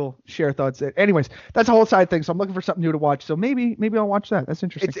 I will share thoughts there. Anyways, that's a whole side thing. So I'm looking for something new to watch. So maybe I'll watch that. That's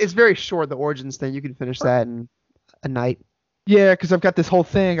interesting. It's very short, the Origins thing. You can finish that in a night. Yeah, because I've got this whole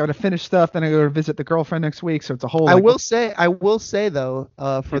thing. I got to finish stuff. Then I go to visit the girlfriend next week. So it's a whole. I will say though,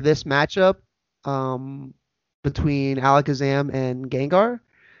 for this matchup, between Alakazam and Gengar,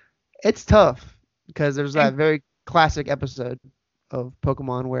 it's tough because there's that very classic episode of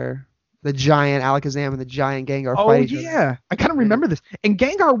Pokemon where the giant Alakazam and the giant Gengar fight each other. Yeah, I kind of remember this. And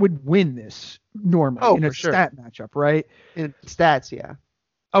Gengar would win this normally in a for sure. stat matchup, right? In stats, yeah.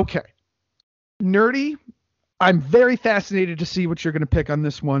 Okay. Nerdy, I'm very fascinated to see what you're going to pick on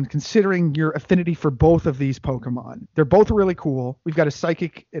this one, considering your affinity for both of these Pokemon. They're both really cool. We've got a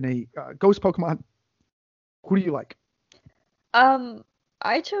Psychic and a Ghost Pokemon. Who do you like?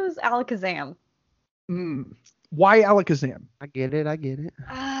 I chose Alakazam. Why Alakazam? I get it.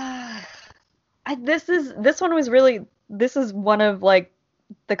 This is one of like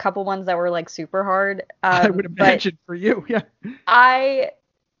the couple ones that were like super hard. I would imagine for you, yeah. I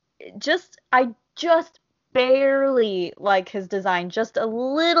just barely like his design, just a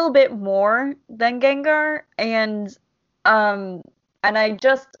little bit more than Gengar, and I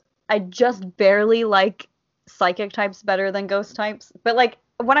just barely like psychic types better than ghost types. But like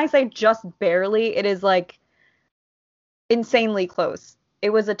when I say just barely, it is like insanely close. It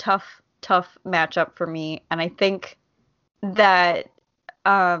was a tough matchup for me, and I think that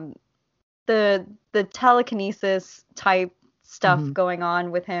the telekinesis type stuff going on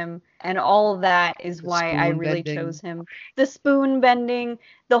with him and all of that is The why I spoon really bending. chose him. The spoon bending,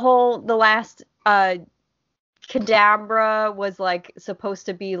 the last Kadabra was like supposed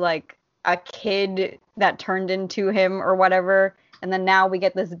to be like a kid that turned into him or whatever, and then now we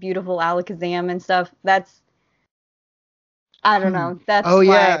get this beautiful Alakazam and stuff. That's I don't know. That's Oh why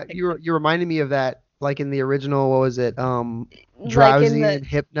yeah, I picked you reminded me of that. Like in the original, what was it? like Drowsy in the and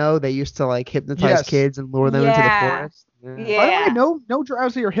Hypno. They used to like hypnotize Yes. kids and lure them into the Yeah. forest. By the way, yeah. no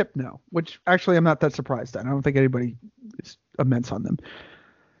Drowsy or Hypno, which actually I'm not that surprised at. I don't think anybody is immense on them.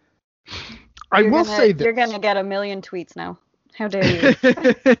 I will say this. You're gonna get a million tweets now. How dare you?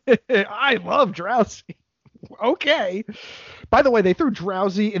 I love Drowsy. Okay. By the way, they threw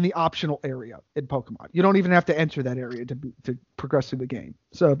Drowsy in the optional area in Pokemon. You don't even have to enter that area to progress through the game.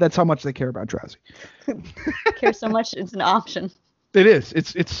 So that's how much they care about Drowsy. Care so much, it's an option. It is.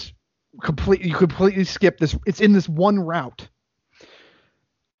 It's complete. You completely skip this. It's in this one route.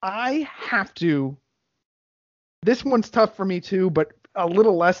 I have to. This one's tough for me too, but a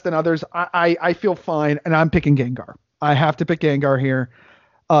little less than others. I feel fine, and I'm picking Gengar. I have to pick Gengar here.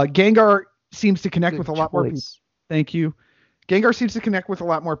 Gengar seems to connect with a lot more people. Thank you. Gengar seems to connect with a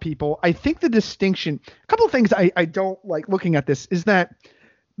lot more people. I think the distinction, a couple of things I don't like looking at this, is that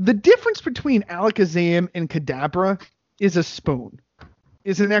the difference between Alakazam and Kadabra is a spoon.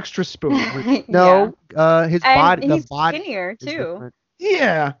 Is an extra spoon. No, his And body. he's the body skinnier is too. different.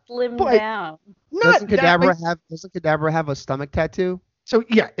 Yeah. Slim But- down. Not Doesn't that Kadabra much- Doesn't Kadabra have a stomach tattoo? So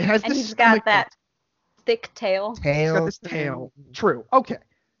yeah, it has And this he's got that thick tail. It's Tail. got this tail. True. Okay.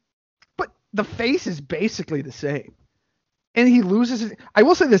 But the face is basically the same. And he loses his... I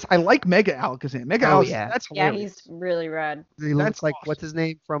will say this. I like Mega Alakazam. Mega Oh, Alakazam. yeah. That's Yeah, hilarious. he's really rad. He looks That's like awesome. what's his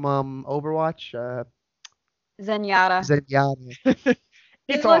name from Overwatch? Zenyatta. Zenyatta.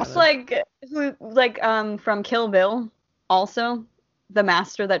 He It's looks awesome. like from Kill Bill, also the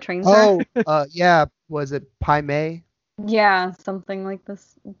master that trains her. Oh, yeah. Was it Pai Mei? Yeah, something like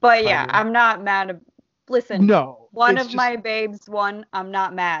this. But yeah, Funny. I'm not mad. Listen, No. one it's of just- my babes won. I'm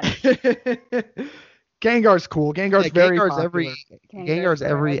not mad. Gengar's cool. Gengar's Yeah, very Gengar's popular. Gengar's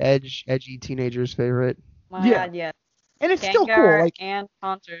every edgy teenager's favorite. My Yeah. God, yes. And it's Gengar still cool. Like and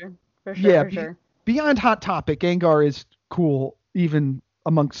Haunter, for sure. Yeah, for sure. beyond Hot Topic, Gengar is cool even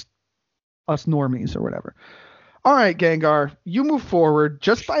amongst us normies or whatever. All right, Gengar, you move forward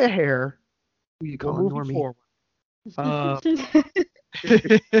just by a hair. Who you We'll calling move you Normie? forward.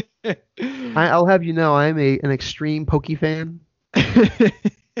 I'll have you know I'm an extreme Poke fan.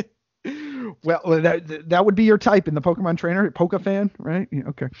 Well, that would be your type in the Pokemon Trainer, Poke fan, right? Yeah,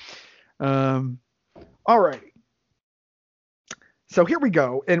 okay. All right. So here we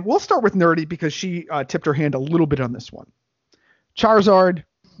go, and we'll start with Nerdy because she tipped her hand a little bit on this one. Charizard,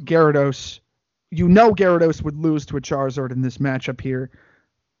 Gyarados. You know Gyarados would lose to a Charizard in this matchup here,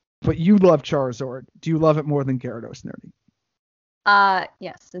 but you love Charizard. Do you love it more than Gyarados, Nerdy?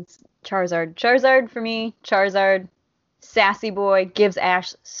 Yes, it's Charizard. Charizard for me. Charizard, sassy boy, gives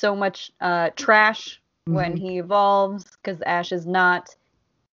Ash so much trash when he evolves because Ash is not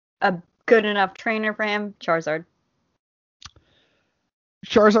a good enough trainer for him. Charizard.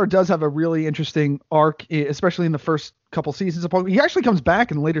 Charizard does have a really interesting arc, especially in the first couple seasons of Pokemon. He actually comes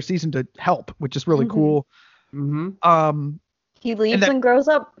back in the later season to help, which is really cool. Mm-hmm. He leaves that- and grows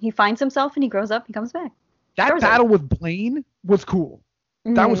up. He finds himself and he grows up. He comes back. That Charizard. battle with Blaine was cool.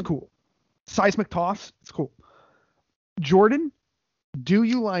 That was Mhm. cool. Seismic toss, it's cool. Jordan, do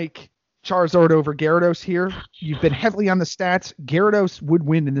you like Charizard over Gyarados here? You've been heavily on the stats. Gyarados would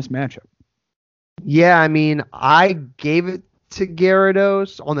win in this matchup. Yeah, I mean, I gave it to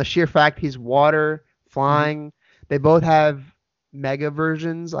Gyarados on the sheer fact he's water, flying. They both have mega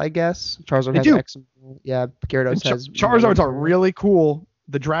versions, I guess. Charizard They has do. X. Yeah, Gyarados has. Charizards mega. are really cool.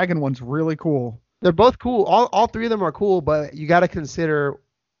 The dragon one's really cool. They're both cool. All three of them are cool, but you got to consider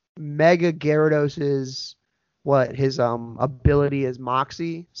Mega Gyarados is what his ability is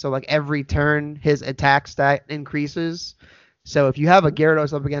Moxie. So like every turn his attack stat increases. So if you have a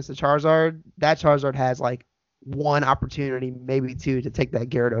Gyarados up against a Charizard, that Charizard has like one opportunity, maybe two, to take that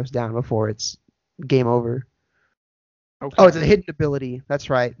Gyarados down before it's game over. Okay. Oh, it's a hidden ability. That's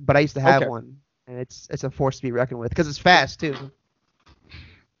right. But I used to have Okay. one, and it's a force to be reckoned with because it's fast too.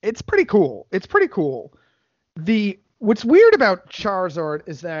 It's pretty cool. It's pretty cool. What's weird about Charizard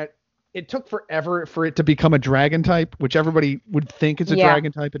is that it took forever for it to become a dragon type, which everybody would think is a Yeah.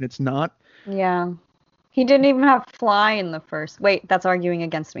 dragon type, and it's not. Yeah. He didn't even have fly in the first. Wait, that's arguing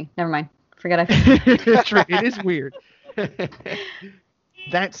against me. Never mind. Forget I. True, it is weird.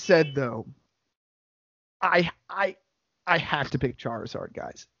 That said, though, I have to pick Charizard,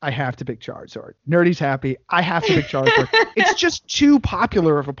 guys. I have to pick Charizard. Nerdy's happy. I have to pick Charizard. It's just too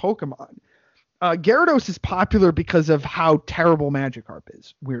popular of a Pokemon. Gyarados is popular because of how terrible Magikarp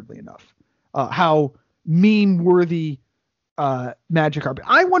is, weirdly enough. How meme-worthy Magikarp.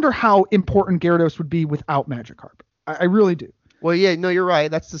 I wonder how important Gyarados would be without Magikarp. I really do. Well, yeah, no, you're right.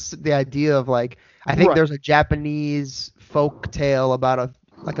 That's the idea of like, I think there's a Japanese folk tale about an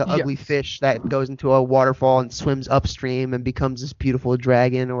ugly fish that goes into a waterfall and swims upstream and becomes this beautiful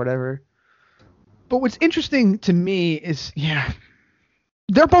dragon or whatever. But what's interesting to me is,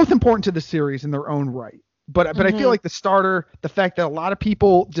 they're both important to the series in their own right. But I feel like the starter, the fact that a lot of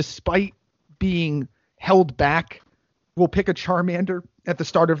people, despite being held back, will pick a Charmander at the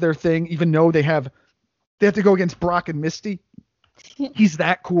start of their thing, even though they have to go against Brock and Misty. He's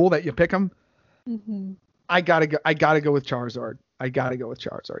that cool that you pick him. Mm-hmm. I gotta go with Charizard. I gotta go with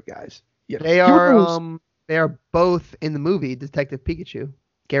Charizard, guys. Yeah, they are both in the movie Detective Pikachu,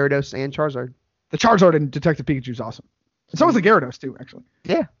 Gyarados and Charizard. The Charizard and Detective Pikachu is awesome. And so is the Gyarados too, actually.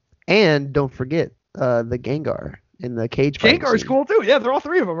 Yeah, and don't forget the Gengar in the cage fight. Gengar is cool too. Yeah, they're all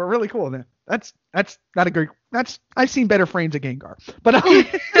three of them are really cool. Man. That's not a great. I've seen better frames of Gengar, but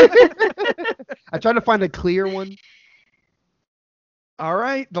I tried to find a clear one. All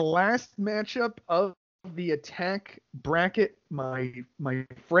right, the last matchup of the attack bracket, my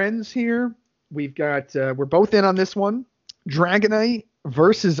friends here. We've got we're both in on this one. Dragonite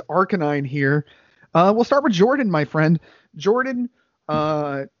versus Arcanine here. We'll start with Jordan, my friend. Jordan,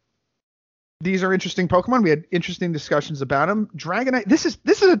 these are interesting Pokemon. We had interesting discussions about them. Dragonite, this is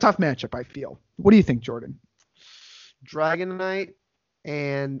a tough matchup, I feel. What do you think, Jordan? Dragonite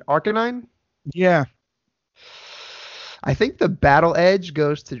and Arcanine? Yeah. I think the battle edge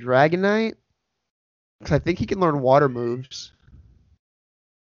goes to Dragonite because I think he can learn water moves.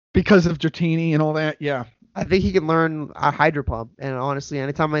 Because of Dratini and all that, yeah. I think he can learn a Hydro Pump. And honestly,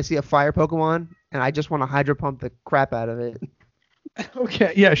 anytime I see a fire Pokemon and I just want to Hydro Pump the crap out of it.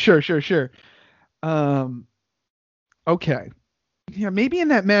 Okay, yeah, sure. Okay. Yeah, maybe in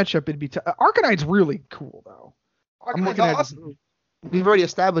that matchup it'd be Arcanite's really cool, though. I'm looking at awesome. We've already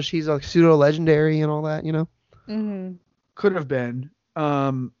established he's like pseudo-legendary and all that, you know? Mm-hmm. Could have been.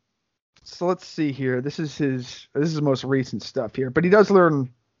 So let's see here. This is the most recent stuff here, but he does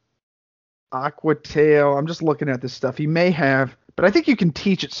learn Aqua Tail. I'm just looking at this stuff. He may have, but I think you can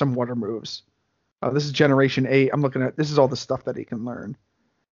teach it some water moves. This is Generation 8. I'm looking at, this is all the stuff that he can learn.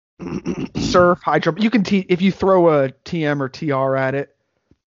 Surf, Hydro. You can teach, if you throw a TM or TR at it,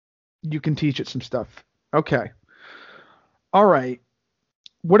 you can teach it some stuff. Okay. All right.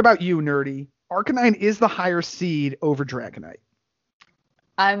 What about you, Nerdy? Arcanine is the higher seed over Dragonite.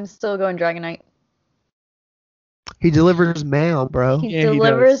 I'm still going Dragonite. He delivers mail, bro. He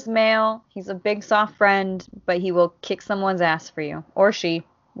delivers mail. He's a big soft friend, but he will kick someone's ass for you. Or she,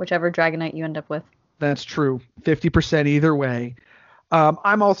 whichever Dragonite you end up with. That's true. 50% either way. I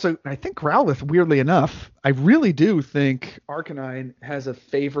think Growlithe, weirdly enough, I really do think Arcanine has a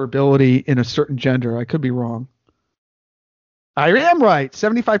favorability in a certain gender. I could be wrong. I am right.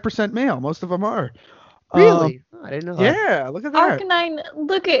 75% male. Most of them are. Really? I didn't know that. Yeah, look at that.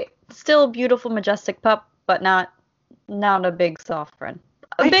 Arcanine, still a beautiful, majestic pup, but not a big soft friend.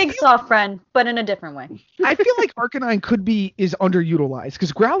 Soft friend, but in a different way. I feel like Arcanine is underutilized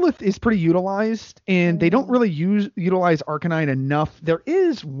because Growlithe is pretty utilized, and they don't really utilize Arcanine enough. There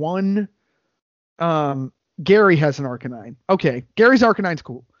is one. Gary has an Arcanine. Okay, Gary's Arcanine's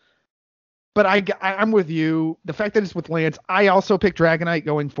cool. But I'm with you. The fact that it's with Lance, I also picked Dragonite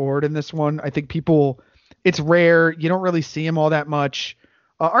going forward in this one. I think it's rare. You don't really see him all that much.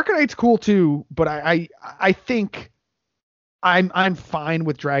 Arcanite's cool too, but I think I'm fine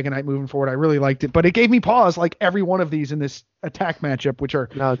with Dragonite moving forward. I really liked it, but it gave me pause like every one of these in this attack matchup, which are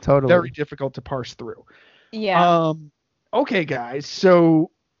very difficult to parse through. Yeah. Okay, guys.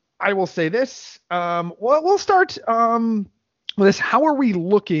 So I will say this. We'll start with this. How are we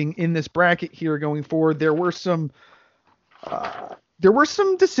looking in this bracket here going forward? There were some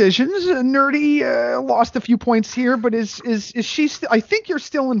decisions. Nerdy lost a few points here, but is she? I think you're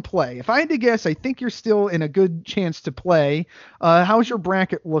still in play. If I had to guess, I think you're still in a good chance to play. How's your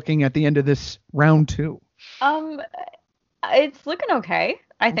bracket looking at the end of this round 2? It's looking okay.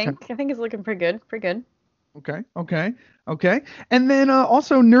 I think it's looking pretty good. Okay. And then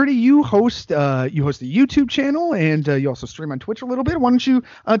also, Nerdy, you host a YouTube channel, and you also stream on Twitch a little bit. Why don't you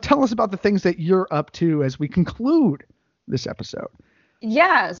tell us about the things that you're up to as we conclude this episode?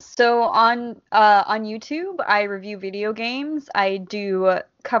 Yeah, so on YouTube, I review video games. I do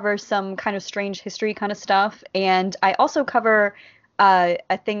cover some kind of strange history kind of stuff, and I also cover a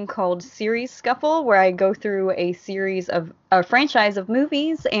thing called Series Scuffle, where I go through a franchise of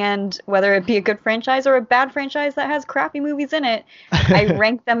movies, and whether it be a good franchise or a bad franchise that has crappy movies in it, I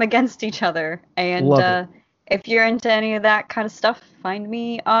rank them against each other. And Love it. if you're into any of that kind of stuff, find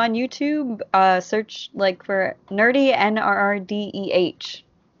me on YouTube. Search like for Nerdy, NRRDEH.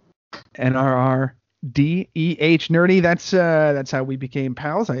 NRRDEH Nerdy. That's how we became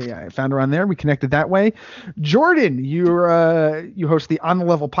pals. I found her on there. We connected that way. Jordan, you host the On the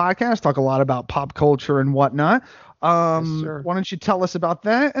Level podcast, talk a lot about pop culture and whatnot. Yes, sir. Why don't you tell us about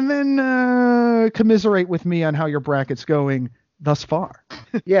that, and then commiserate with me on how your bracket's going thus far?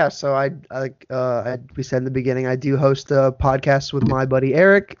 Yeah, so we said in the beginning, I do host a podcast with my buddy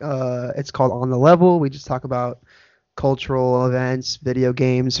Eric. It's called On the Level. We just talk about cultural events, video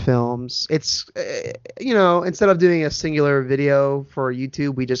games, films. It's instead of doing a singular video for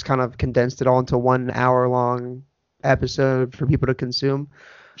YouTube, we just kind of condensed it all into 1 hour long episode for people to consume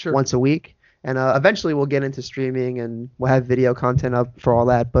once a week. And eventually we'll get into streaming and we'll have video content up for all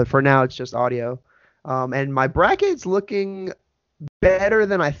that. But for now, it's just audio. And my bracket's looking better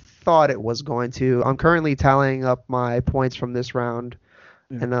than I thought it was going to. I'm currently tallying up my points from this round.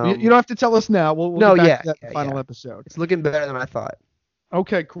 Yeah. And you don't have to tell us now. We'll get back to that final episode. It's looking better than I thought.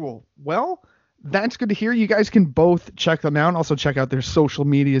 Okay, cool. Well, that's good to hear. You guys can both check them out and also check out their social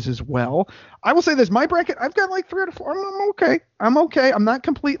medias as well. I will say this, my bracket, I've got like 3 out of 4. I'm okay. I'm not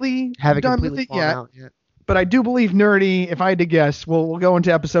completely done with it yet. But I do believe Nerdy, if I had to guess, we'll go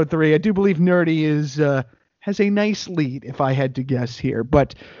into episode 3. I do believe Nerdy has a nice lead, if I had to guess here.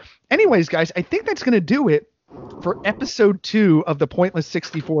 But anyways, guys, I think that's going to do it for episode 2 of the Pointless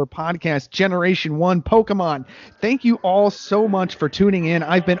 64 podcast, Generation 1 Pokemon. Thank you all so much for tuning in.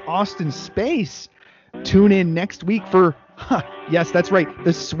 I've been Austin Space. Tune in next week for, yes, that's right,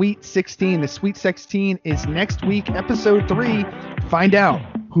 the Sweet 16. The Sweet 16 is next week, episode 3. Find out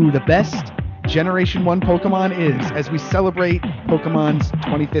who the best Generation 1 Pokemon is as we celebrate Pokemon's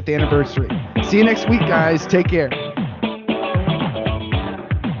 25th anniversary. See you next week, guys. Take care.